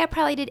would say I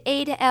probably did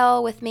A to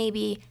L with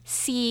maybe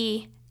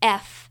C,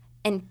 F,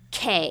 and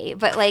K,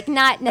 but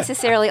not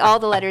necessarily all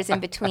the letters in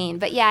between.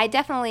 But yeah, I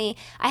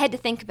had to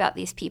think about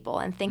these people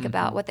and think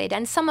about what they'd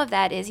done. Some of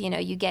that is,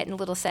 you get in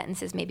little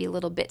sentences, maybe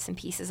little bits and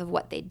pieces of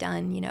what they'd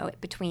done,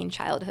 between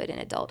childhood and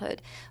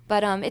adulthood.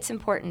 But it's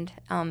important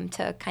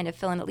to kind of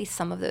fill in at least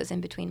some of those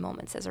in-between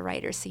moments as a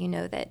writer, so you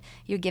know that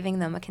you're giving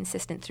them a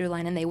consistent through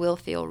line and they will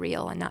feel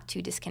real and not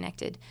too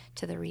disconnected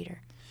to the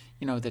reader.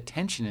 The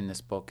tension in this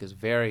book is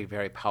very,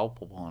 very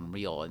palpable and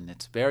real, and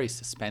it's very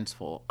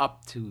suspenseful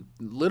up to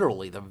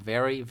literally the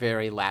very,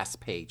 very last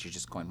page. You're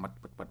just going,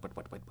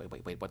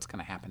 wait, what's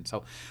going to happen?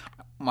 So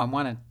I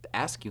want to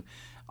ask you,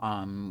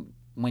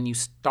 when you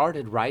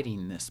started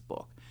writing this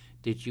book,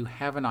 did you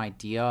have an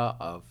idea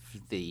of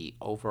the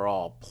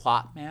overall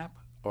plot map?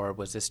 Or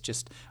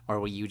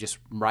were you just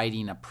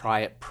writing a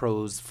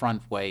prose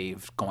front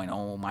wave going,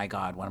 oh my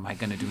God, what am I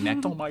going to do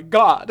next? Oh my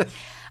God.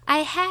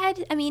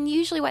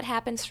 Usually what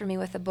happens for me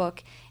with a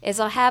book is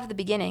I'll have the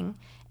beginning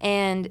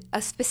and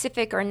a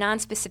specific or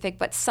non-specific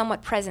but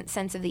somewhat present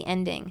sense of the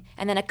ending,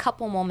 and then a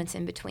couple moments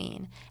in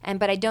between.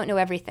 But I don't know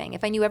everything.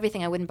 If I knew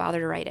everything, I wouldn't bother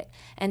to write it.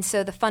 And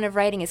so the fun of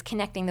writing is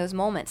connecting those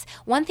moments.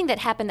 One thing that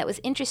happened that was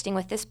interesting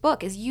with this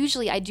book is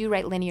usually I do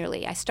write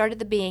linearly. I start at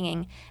the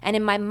beginning, and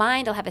in my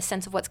mind I'll have a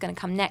sense of what's going to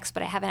come next,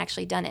 but I haven't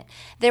actually done it.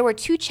 There were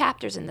 2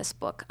 chapters in this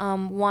book.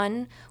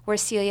 One where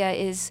Celia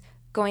is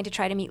going to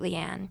try to meet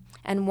Leanne,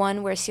 and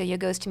one where Celia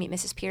goes to meet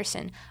Mrs.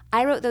 Pearson.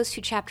 I wrote those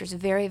 2 chapters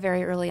very,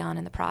 very early on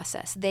in the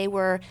process. They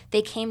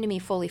came to me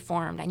fully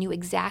formed. I knew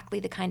exactly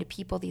the kind of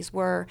people these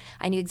were.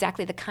 I knew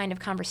exactly the kind of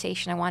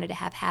conversation I wanted to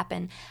have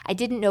happen. I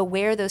didn't know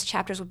where those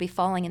chapters would be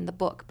falling in the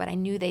book, but I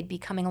knew they'd be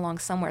coming along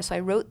somewhere. So I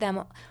wrote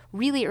them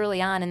really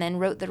early on and then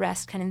wrote the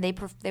rest.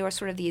 They were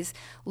sort of these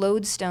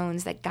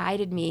lodestones that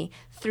guided me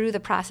through the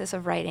process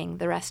of writing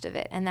the rest of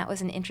it, and that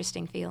was an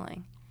interesting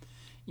feeling.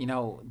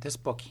 This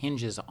book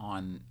hinges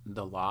on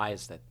the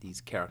lies that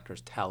these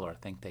characters tell or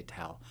think they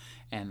tell.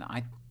 And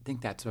I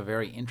think that's a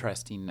very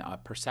interesting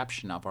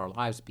perception of our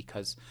lives,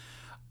 because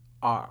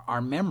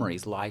our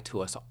memories lie to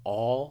us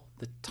all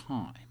the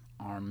time.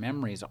 Our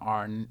memories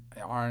are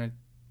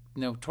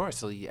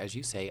notoriously, as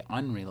you say,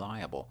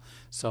 unreliable.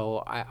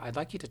 So I'd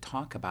like you to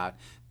talk about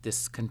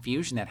this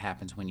confusion that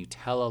happens when you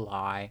tell a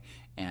lie,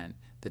 and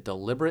the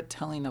deliberate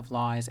telling of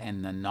lies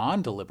and the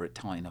non-deliberate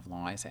telling of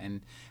lies,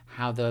 and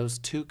how those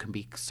two can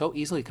be so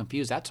easily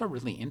confused. That's a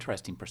really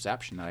interesting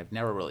perception that I've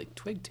never really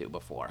twigged to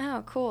before.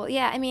 Oh, cool.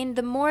 Yeah,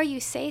 the more you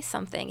say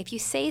something, if you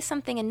say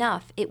something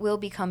enough, it will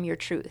become your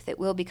truth. It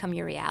will become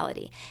your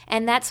reality.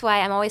 And that's why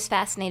I'm always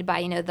fascinated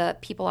by, the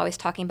people always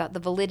talking about the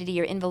validity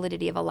or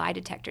invalidity of a lie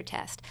detector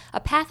test. A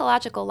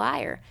pathological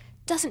liar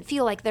doesn't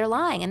feel like they're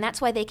lying, and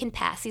that's why they can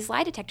pass these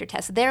lie detector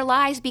tests. Their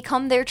lies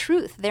become their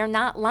truth. They're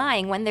not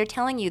lying when they're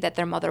telling you that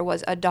their mother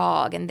was a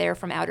dog and they're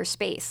from outer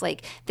space.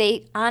 Like,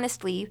 they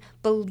honestly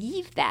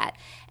believe that.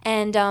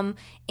 And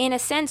in a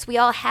sense, we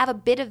all have a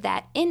bit of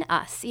that in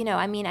us.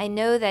 I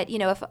know that,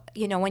 if,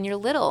 when you're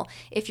little,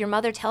 if your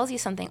mother tells you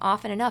something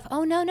often enough,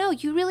 oh, no,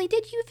 you really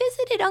did. You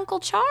visited Uncle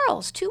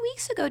Charles 2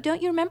 weeks ago.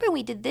 Don't you remember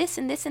we did this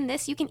and this and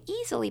this? You can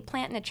easily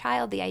plant in a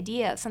child the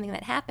idea of something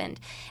that happened.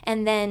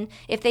 And then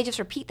if they just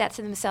repeat that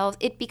to themselves,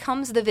 it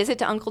becomes the visit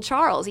to Uncle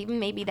Charles. Even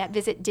maybe that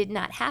visit did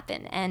not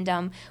happen.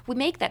 And we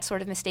make that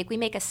sort of mistake. We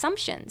make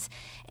assumptions.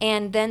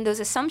 And then those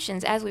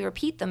assumptions, as we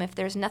repeat them, if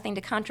there's nothing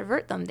to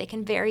controvert them, they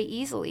can very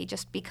easily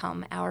just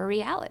become our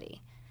reality.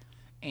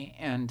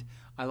 And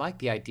I like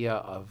the idea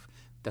of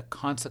the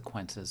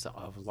consequences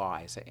of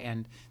lies.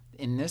 And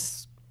in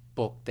this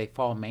book, they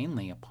fall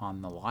mainly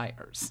upon the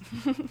liars.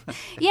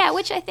 Yeah,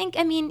 which I think,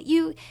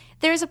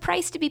 there's a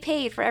price to be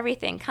paid for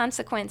everything.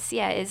 Consequence,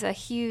 is a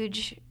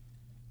huge,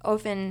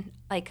 often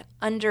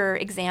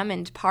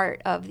under-examined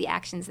part of the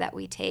actions that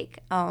we take.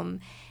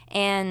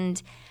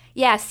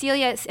 Yeah,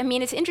 Celia, it's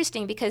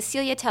interesting because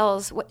Celia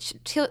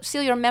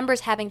Celia remembers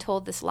having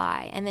told this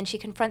lie, and then she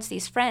confronts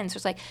these friends.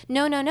 It's like,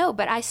 no,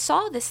 but I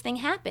saw this thing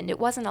happen. It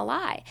wasn't a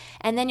lie.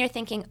 And then you're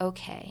thinking,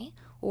 okay,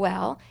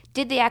 well,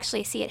 did they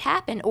actually see it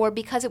happen? Or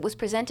because it was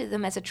presented to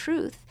them as a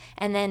truth,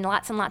 and then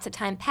lots and lots of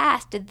time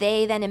passed, did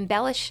they then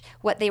embellish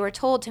what they were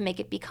told to make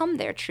it become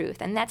their truth?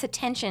 And that's a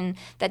tension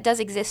that does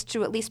exist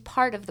through at least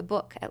part of the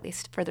book, at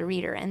least for the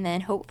reader. And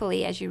then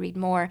hopefully, as you read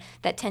more,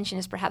 that tension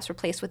is perhaps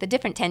replaced with a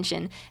different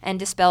tension and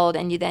dispelled,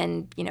 and you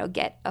then,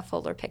 get a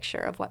fuller picture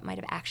of what might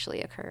have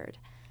actually occurred.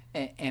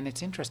 And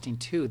it's interesting,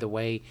 too, the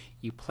way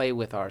you play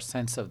with our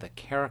sense of the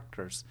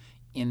characters,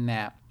 in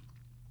that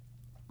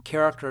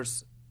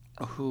characters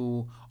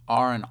who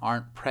are and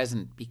aren't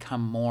present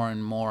become more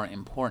and more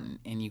important,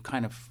 and you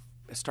kind of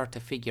start to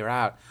figure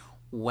out,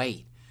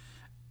 wait,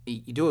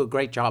 you do a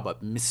great job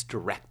of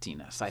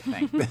misdirecting us, I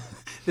think.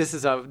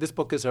 This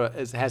book has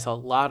a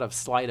lot of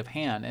sleight of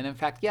hand. And in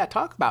fact,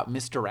 talk about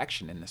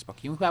misdirection in this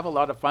book. You have a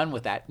lot of fun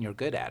with that, and you're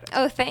good at it.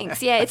 Oh,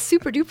 thanks. Yeah, it's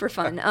super duper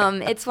fun.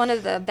 It's one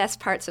of the best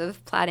parts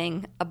of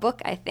plotting a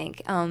book, I think,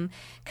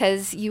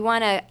 because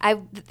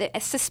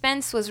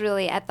suspense was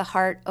really at the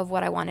heart of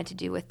what I wanted to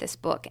do with this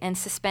book. And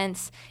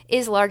suspense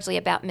is largely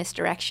about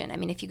misdirection.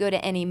 If you go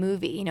to any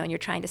movie, and you're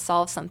trying to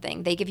solve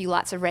something, they give you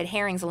lots of red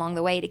herrings along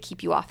the way to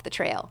keep you off the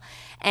trail.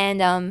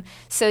 And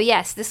so,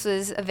 yes, this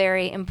was a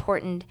very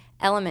important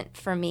element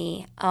for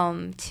me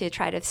to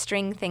try to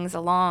string things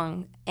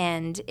along.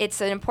 And it's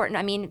an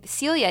important,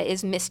 Celia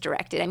is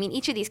misdirected.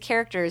 Each of these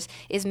characters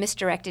is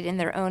misdirected in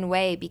their own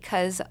way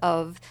because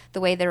of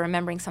the way they're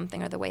remembering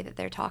something or the way that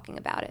they're talking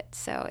about it.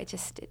 So it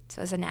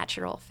was a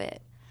natural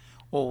fit.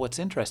 Well, what's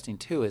interesting,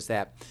 too, is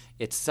that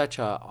it's such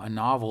a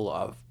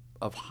novel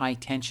of high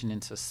tension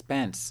and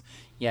suspense,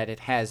 yet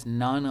it has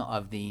none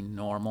of the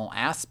normal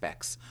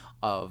aspects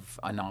of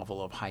a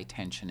novel of high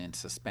tension and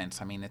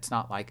suspense. I mean, it's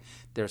not like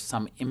there's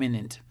some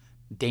imminent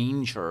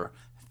danger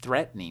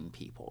threatening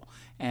people.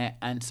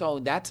 And so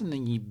that's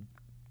a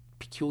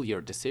peculiar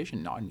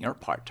decision on your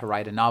part to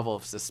write a novel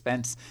of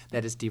suspense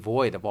that is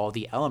devoid of all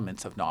the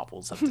elements of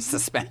novels of the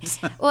suspense.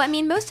 Well, I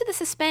mean, most of the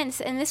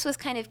suspense, and this was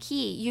kind of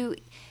key,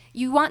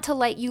 you want to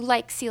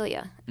like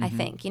Celia, I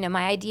think. You know,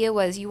 my idea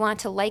was you want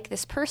to like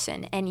this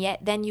person, and yet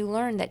then you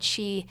learn that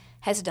she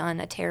has done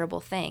a terrible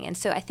thing. And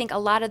so I think a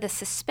lot of the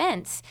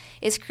suspense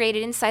is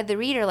created inside the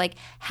reader, like,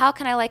 how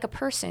can I like a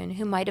person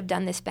who might have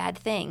done this bad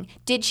thing?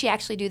 Did she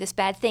actually do this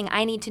bad thing?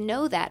 I need to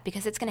know that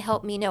because it's going to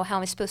help me know how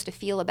I'm supposed to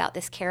feel about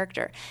this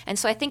character. And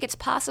so I think it's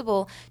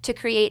possible to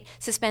create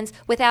suspense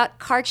without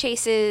car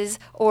chases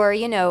or,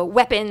 you know,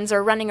 weapons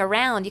or running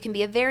around. You can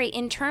be a very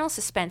internal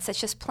suspense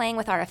that's just playing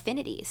with our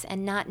affinities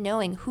and not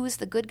knowing who's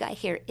the good guy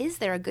here. Is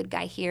there a good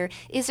guy here?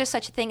 Is there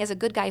such a thing as a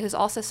good guy who's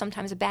also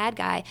sometimes a bad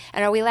guy?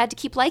 And are we allowed to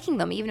keep liking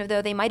them even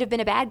though they might have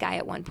been a bad guy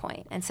at one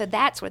point? And so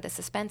that's where the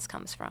suspense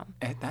comes from.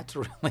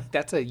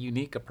 That's a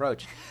unique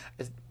approach.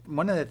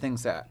 One of the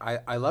things that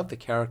I love the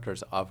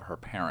characters of her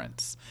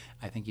parents.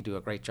 I think you do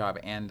a great job.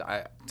 And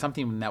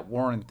something that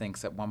Warren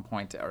thinks at one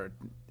point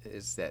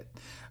is that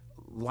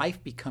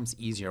life becomes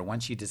easier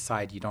once you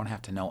decide you don't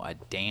have to know a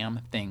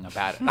damn thing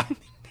about it. I think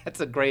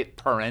that's a great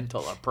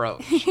parental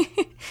approach.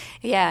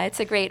 Yeah, it's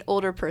a great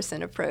older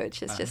person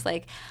approach. It's just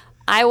like,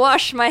 I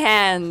wash my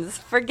hands.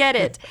 Forget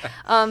it.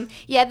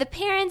 Yeah, the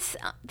parents,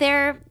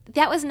 that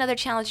was another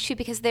challenge too,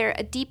 because they're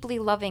a deeply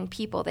loving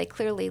people. They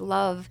clearly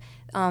love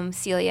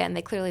Celia, and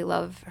they clearly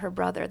love her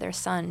brother, their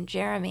son,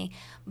 Jeremy.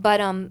 But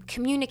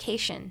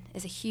communication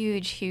is a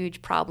huge,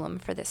 huge problem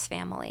for this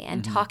family,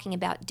 and talking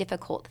about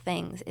difficult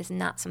things is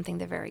not something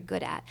they're very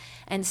good at.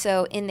 And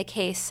so in the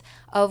case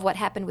of what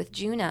happened with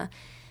Juna,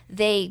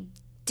 they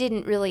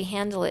didn't really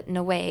handle it in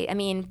a way. I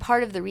mean,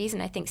 part of the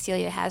reason I think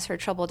Celia has her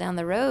trouble down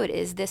the road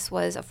is this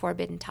was a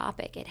forbidden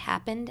topic. It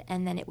happened,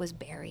 and then it was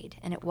buried,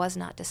 and it was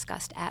not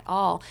discussed at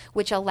all,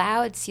 which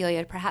allowed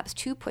Celia perhaps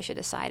to push it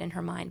aside in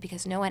her mind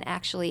because no one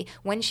actually,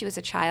 when she was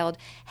a child,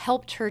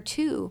 helped her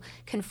to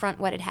confront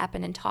what had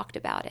happened and talked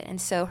about it.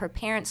 And so her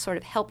parents sort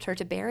of helped her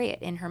to bury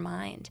it in her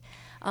mind.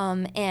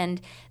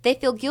 And they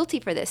feel guilty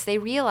for this. They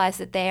realize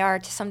that they are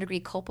to some degree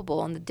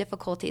culpable in the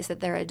difficulties that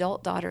their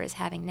adult daughter is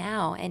having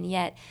now, and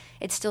yet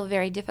it's still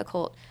very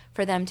difficult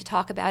for them to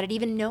talk about it,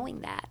 even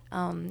knowing that.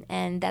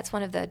 And that's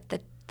one of the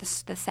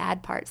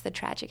sad parts, the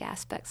tragic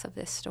aspects of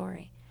this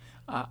story.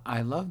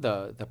 I love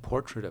the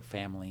portrait of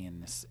family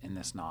in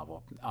this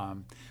novel.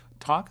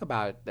 Talk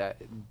about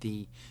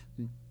the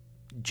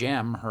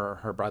Jem,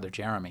 her brother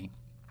Jeremy,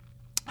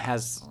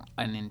 has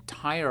an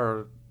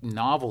entire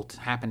novel to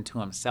happen to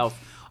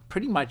himself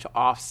pretty much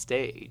off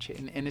stage.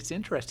 And it's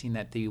interesting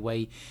that the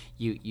way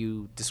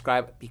you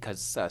describe it,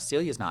 because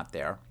Celia's not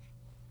there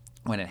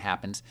when it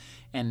happens,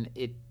 and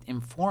it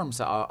informs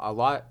a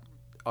lot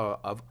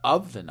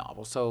of the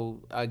novel.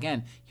 So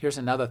again, here's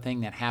another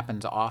thing that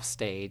happens off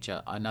stage,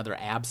 another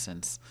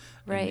absence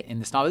in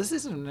this novel. This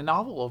isn't a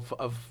novel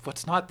of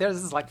what's not there.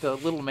 This is like the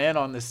little man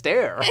on the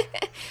stair.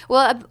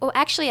 Well,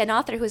 actually, an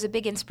author who is a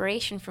big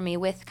inspiration for me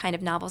with kind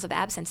of novels of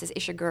absence is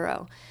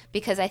Ishiguro,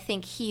 because I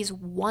think he's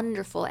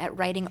wonderful at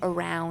writing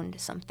around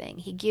something.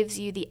 He gives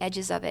you the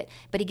edges of it,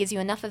 but he gives you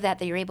enough of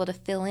that you're able to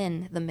fill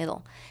in the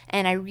middle.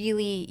 And I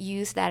really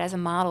use that as a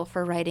model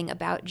for writing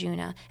about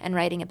Juna and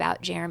writing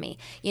about Jeremy.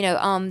 You know,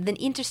 the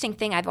interesting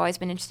thing I've always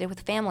been interested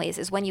with families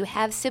is when you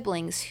have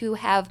siblings who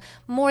have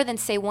more than,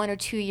 say, 1 or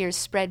 2 years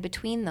spread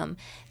between them,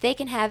 they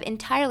can have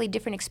entirely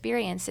different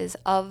experiences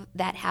of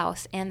that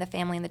house and the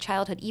family and the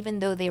childhood, even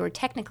though they were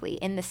technically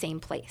in the same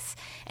place.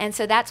 And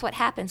so that's what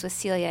happens with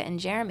Celia and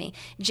Jeremy.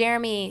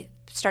 Jeremy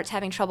starts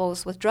having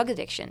troubles with drug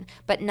addiction,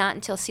 but not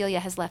until Celia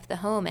has left the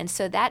home. And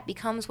so that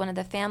becomes one of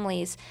the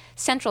family's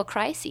central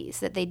crises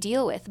that they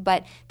deal with,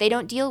 but they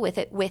don't deal with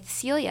it with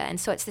Celia.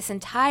 And so it's this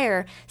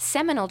entire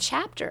seminal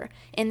chapter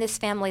in this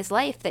family's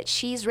life that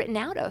she's written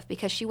out of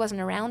because she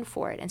wasn't around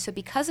for it. And so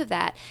because of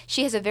that,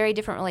 she has a very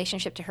different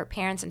relationship to her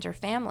parents and to her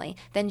family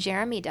than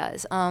Jeremy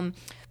does.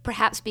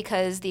 Perhaps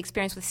because the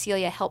experience with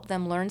Celia helped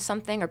them learn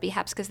something, or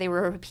perhaps because they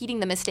were repeating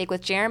the mistake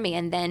with Jeremy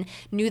and then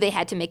knew they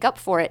had to make up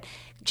for it.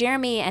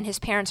 Jeremy and his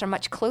parents are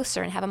much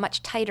closer and have a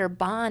much tighter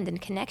bond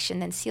and connection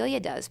than Celia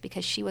does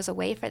because she was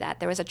away for that.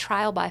 There was a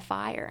trial by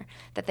fire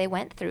that they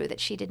went through that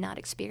she did not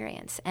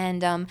experience.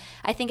 And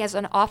I think, as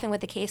often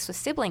with the case with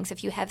siblings,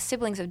 if you have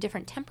siblings of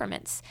different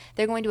temperaments,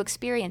 they're going to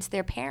experience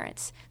their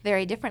parents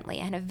very differently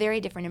and have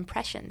very different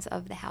impressions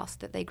of the house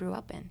that they grew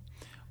up in.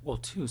 Well,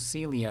 too,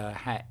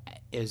 Celia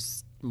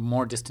is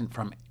more distant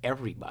from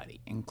everybody,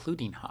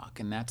 including Huck,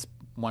 and that's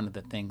one of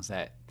the things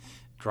that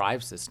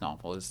drives this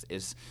novel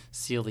is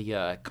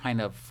Celia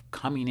kind of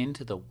coming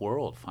into the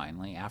world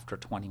finally after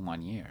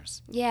 21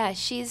 years. Yeah,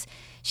 she's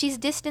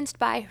distanced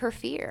by her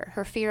fear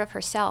of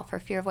herself, her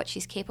fear of what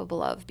she's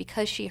capable of,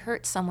 because she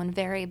hurt someone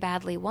very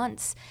badly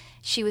once.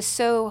 she was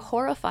so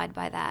horrified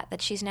by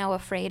that she's now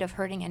afraid of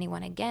hurting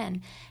anyone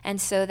again. And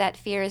so that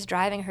fear is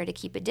driving her to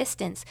keep a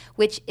distance,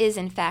 which is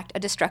in fact a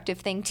destructive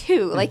thing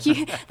too. Like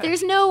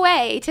there's no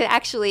way to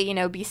actually,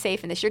 be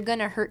safe in this. You're going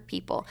to hurt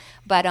people,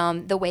 but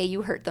the way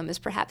you hurt them is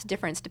perhaps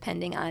different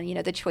depending on,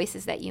 the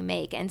choices that you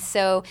make. And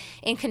so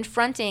in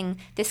confronting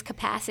this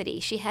capacity,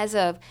 she has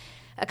a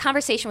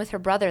conversation with her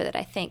brother that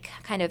I think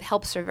kind of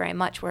helps her very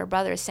much, where her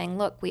brother is saying,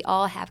 look, we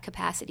all have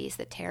capacities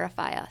that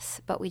terrify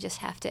us, but we just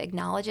have to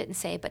acknowledge it and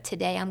say, but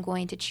today I'm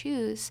going to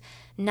choose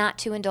not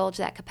to indulge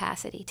that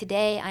capacity.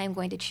 Today I am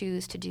going to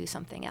choose to do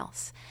something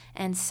else.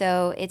 And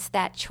so it's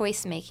that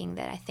choice making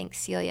that I think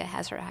Celia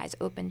has her eyes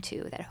open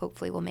to that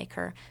hopefully will make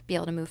her be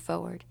able to move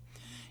forward.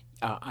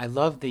 I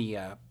love the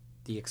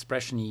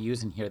expression you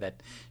use in here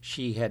that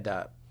she had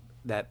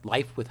that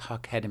life with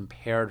Huck had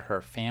impaired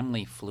her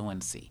family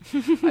fluency,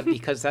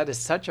 because that is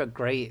such a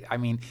great. I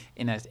mean,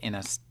 in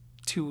a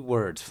 2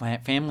 words,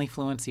 family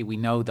fluency, we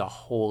know the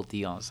whole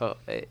deal. So.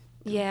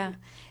 Yeah.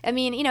 I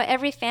mean,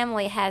 every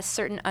family has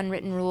certain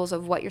unwritten rules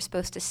of what you're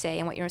supposed to say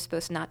and what you're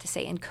supposed not to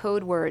say, and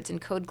code words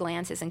and code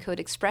glances and code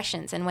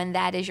expressions. And when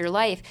that is your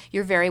life,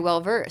 you're very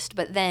well versed.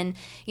 But then,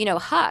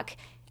 Huck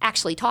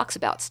actually talks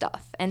about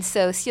stuff. And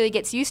so Celia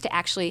gets used to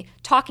actually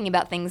talking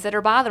about things that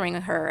are bothering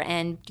her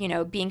and,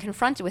 being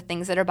confronted with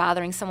things that are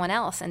bothering someone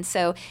else. And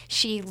so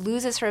she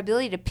loses her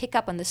ability to pick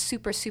up on the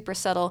super, super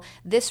subtle,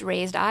 this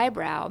raised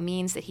eyebrow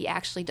means that he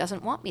actually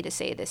doesn't want me to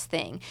say this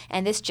thing.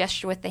 And this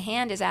gesture with the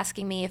hand is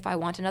asking me if I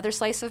want another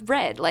slice of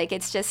bread. Like,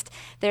 it's just,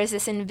 there's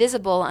this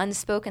invisible,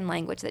 unspoken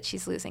language that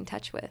she's losing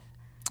touch with.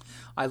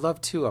 I love,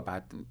 too,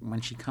 about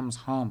when she comes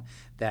home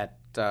that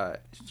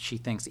she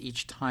thinks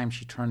each time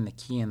she turned the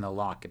key in the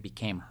lock, it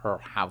became her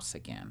house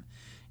again.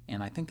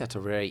 And I think that's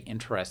a very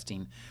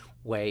interesting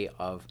way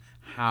of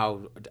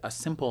how a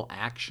simple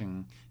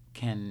action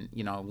can,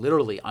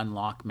 literally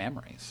unlock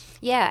memories.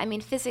 Yeah, I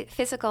mean,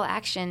 physical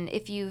action,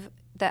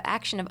 the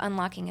action of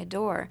unlocking a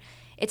door,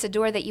 it's a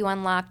door that you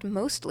unlocked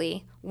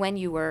mostly when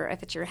you were,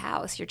 if it's your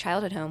house, your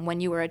childhood home,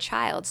 when you were a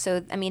child.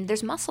 So, I mean,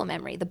 there's muscle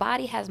memory. The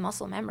body has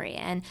muscle memory,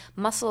 and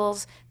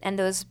muscles and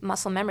those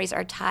muscle memories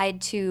are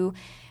tied to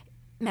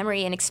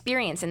memory and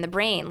experience in the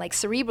brain, like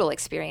cerebral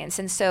experience.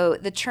 And so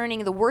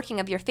the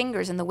working of your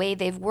fingers and the way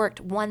they've worked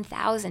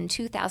 1,000,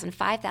 2,000,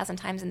 5,000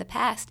 times in the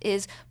past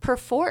is per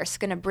force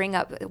going to bring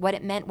up what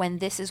it meant when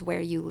this is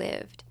where you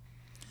lived.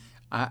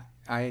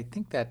 I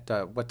think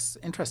that what's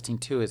interesting,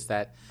 too, is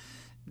that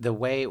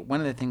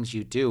one of the things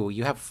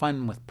you have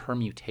fun with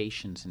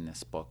permutations in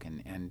this book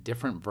and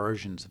different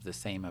versions of the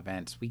same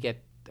events. We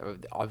get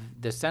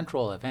the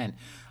central event.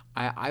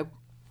 I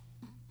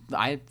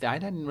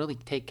didn't really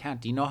take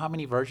count. Do you know how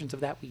many versions of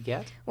that we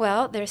get?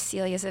 Well, there's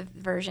Celia's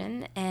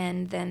version,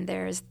 and then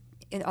there's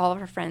in all of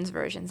her friends'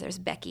 versions. There's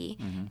Becky,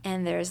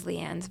 and there's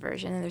Leanne's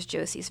version, and there's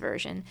Josie's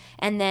version.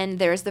 And then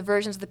there's the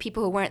versions of the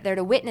people who weren't there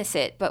to witness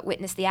it, but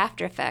witnessed the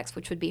after effects,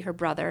 which would be her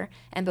brother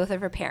and both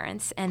of her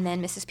parents, and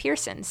then Mrs.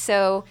 Pearson.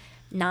 So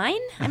 9?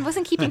 I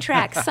wasn't keeping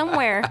track.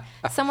 Somewhere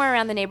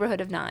around the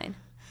neighborhood of 9.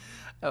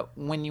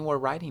 When you were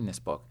writing this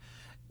book,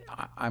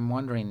 I'm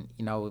wondering,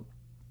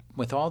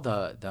 with all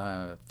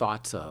the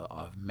thoughts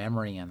of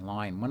memory and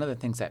line, one of the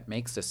things that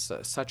makes this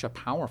such a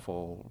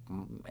powerful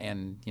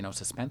and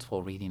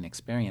suspenseful reading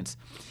experience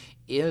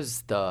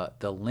is the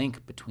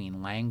link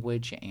between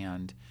language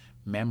and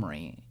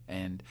memory.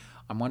 And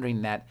I'm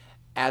wondering that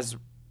as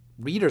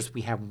readers,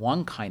 we have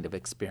one kind of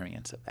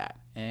experience of that.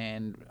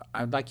 And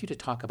I'd like you to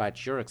talk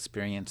about your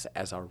experience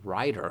as a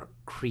writer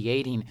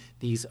creating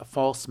these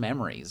false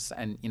memories.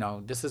 And,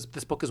 this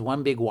book is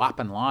one big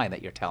whopping lie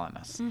that you're telling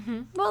us.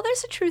 Mm-hmm. Well,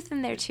 there's a truth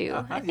in there,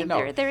 too. I think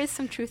there is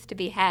some truth to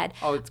be had.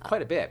 Oh, it's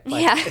quite a bit.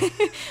 But. Yeah.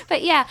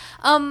 But, yeah.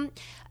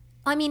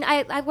 I mean,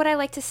 what I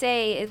like to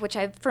say, which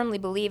I firmly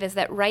believe, is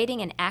that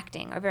writing and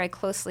acting are very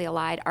closely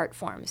allied art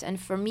forms. And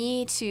for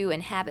me to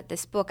inhabit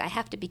this book, I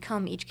have to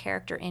become each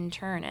character in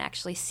turn and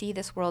actually see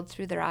this world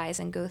through their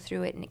eyes and go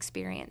through it and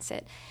experience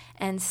it.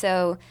 And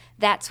so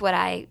that's what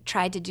I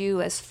tried to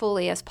do as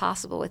fully as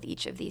possible with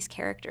each of these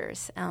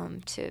characters,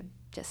 to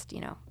just,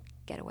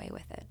 get away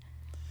with it.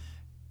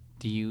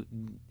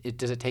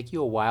 Does it take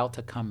you a while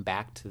to come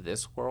back to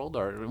this world,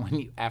 or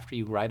after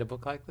you write a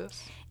book like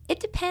this? It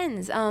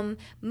depends.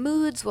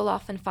 Moods will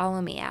often follow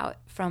me out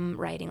from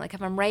writing. Like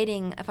if I'm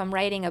writing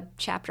a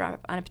chapter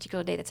on a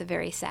particular day that's a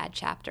very sad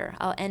chapter,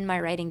 I'll end my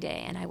writing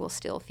day and I will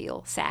still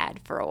feel sad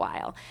for a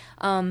while.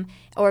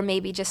 Or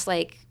maybe just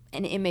like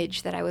an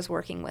image that I was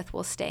working with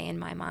will stay in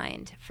my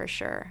mind for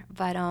sure.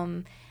 But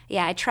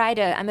yeah, I try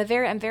to. I'm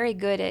very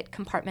good at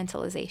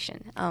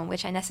compartmentalization,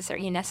 which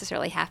you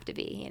necessarily have to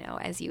be,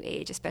 as you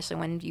age, especially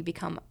when you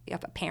become a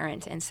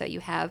parent, and so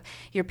you have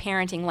your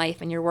parenting life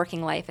and your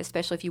working life,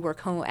 especially if you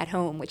work at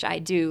home, which I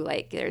do.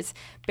 Like there's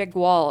big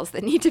walls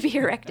that need to be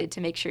erected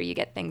to make sure you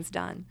get things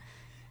done.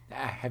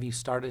 Have you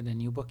started a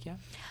new book yet?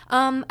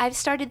 I've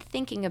started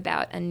thinking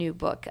about a new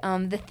book.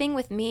 The thing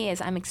with me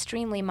is I'm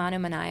extremely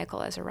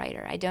monomaniacal as a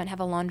writer. I don't have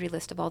a laundry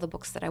list of all the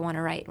books that I want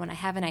to write. When I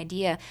have an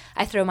idea,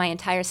 I throw my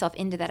entire self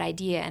into that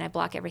idea and I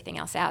block everything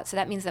else out. So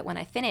that means that when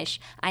I finish,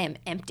 I am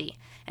empty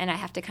and I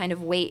have to kind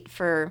of wait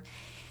for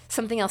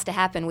something else to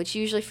happen, which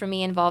usually for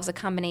me involves a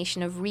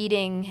combination of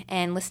reading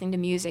and listening to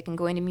music and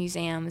going to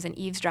museums and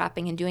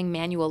eavesdropping and doing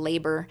manual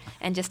labor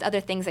and just other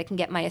things that can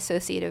get my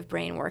associative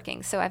brain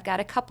working. So I've got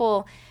a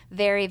couple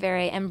very,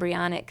 very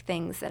embryonic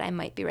things that I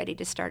might be ready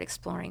to start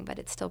exploring, but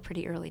it's still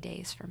pretty early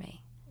days for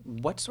me.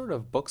 What sort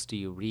of books do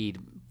you read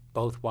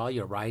both while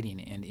you're writing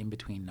and in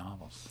between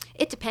novels?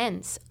 It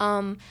depends.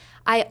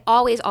 I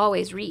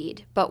always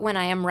read, but when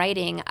I am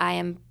writing, I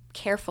am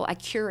careful. I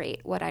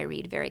curate what I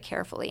read very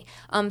carefully.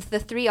 The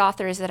three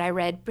authors that I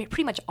read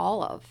pretty much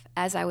all of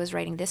as I was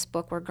writing this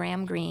book were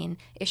Graham Greene,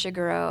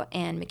 Ishiguro,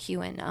 and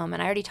McEwan.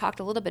 And I already talked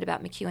a little bit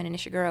about McEwan and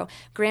Ishiguro.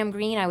 Graham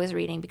Greene I was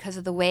reading because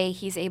of the way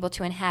he's able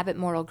to inhabit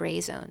moral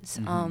gray zones.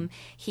 Mm-hmm.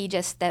 He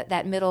just,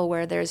 that middle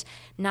where there's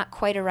not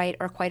quite a right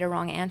or quite a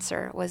wrong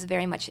answer was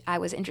very much, I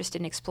was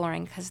interested in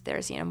exploring because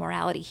there's,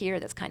 morality here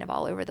that's kind of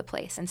all over the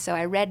place. And so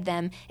I read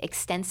them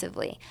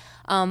extensively.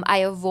 I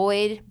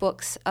avoid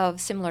books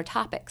of similar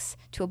topics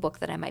to a book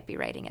that I might be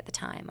writing at the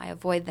time. I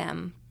avoid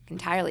them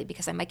entirely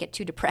because I might get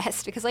too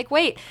depressed because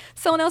wait,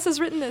 someone else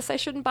has written this, I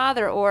shouldn't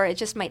bother, or it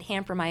just might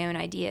hamper my own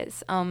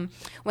ideas. When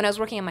I was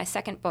working on my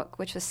second book,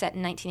 which was set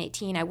in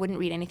 1918, I wouldn't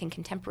read anything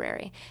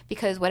contemporary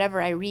because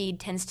whatever I read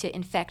tends to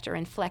infect or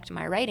inflect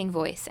my writing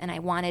voice, and I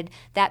wanted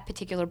that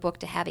particular book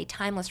to have a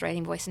timeless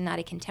writing voice and not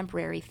a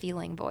contemporary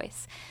feeling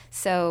voice.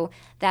 So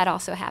that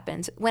also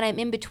happens. When I'm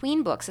in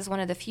between books is one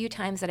of the few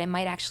times that I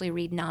might actually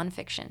read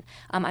nonfiction.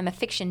 I'm a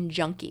fiction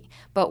junkie,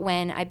 but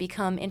when I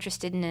become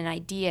interested in an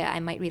idea,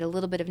 I might read a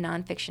little bit of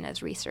nonfiction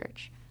as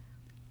research.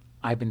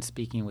 I've been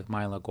speaking with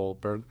Mila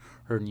Goldberg.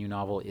 Her new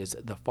novel is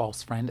The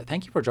False Friend.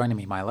 Thank you for joining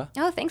me, Mila.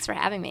 Oh, thanks for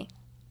having me.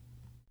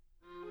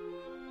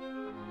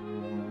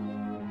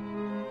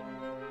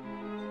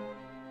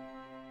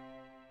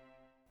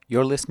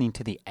 You're listening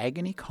to the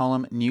Agony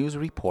Column News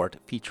Report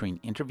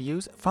featuring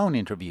interviews, phone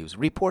interviews,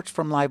 reports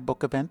from live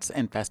book events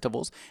and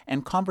festivals,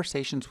 and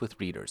conversations with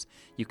readers.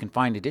 You can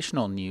find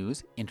additional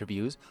news,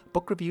 interviews,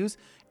 book reviews,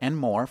 and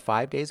more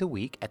 5 days a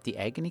week at the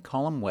Agony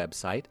Column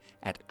website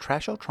at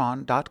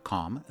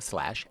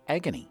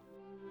trashotron.com/agony.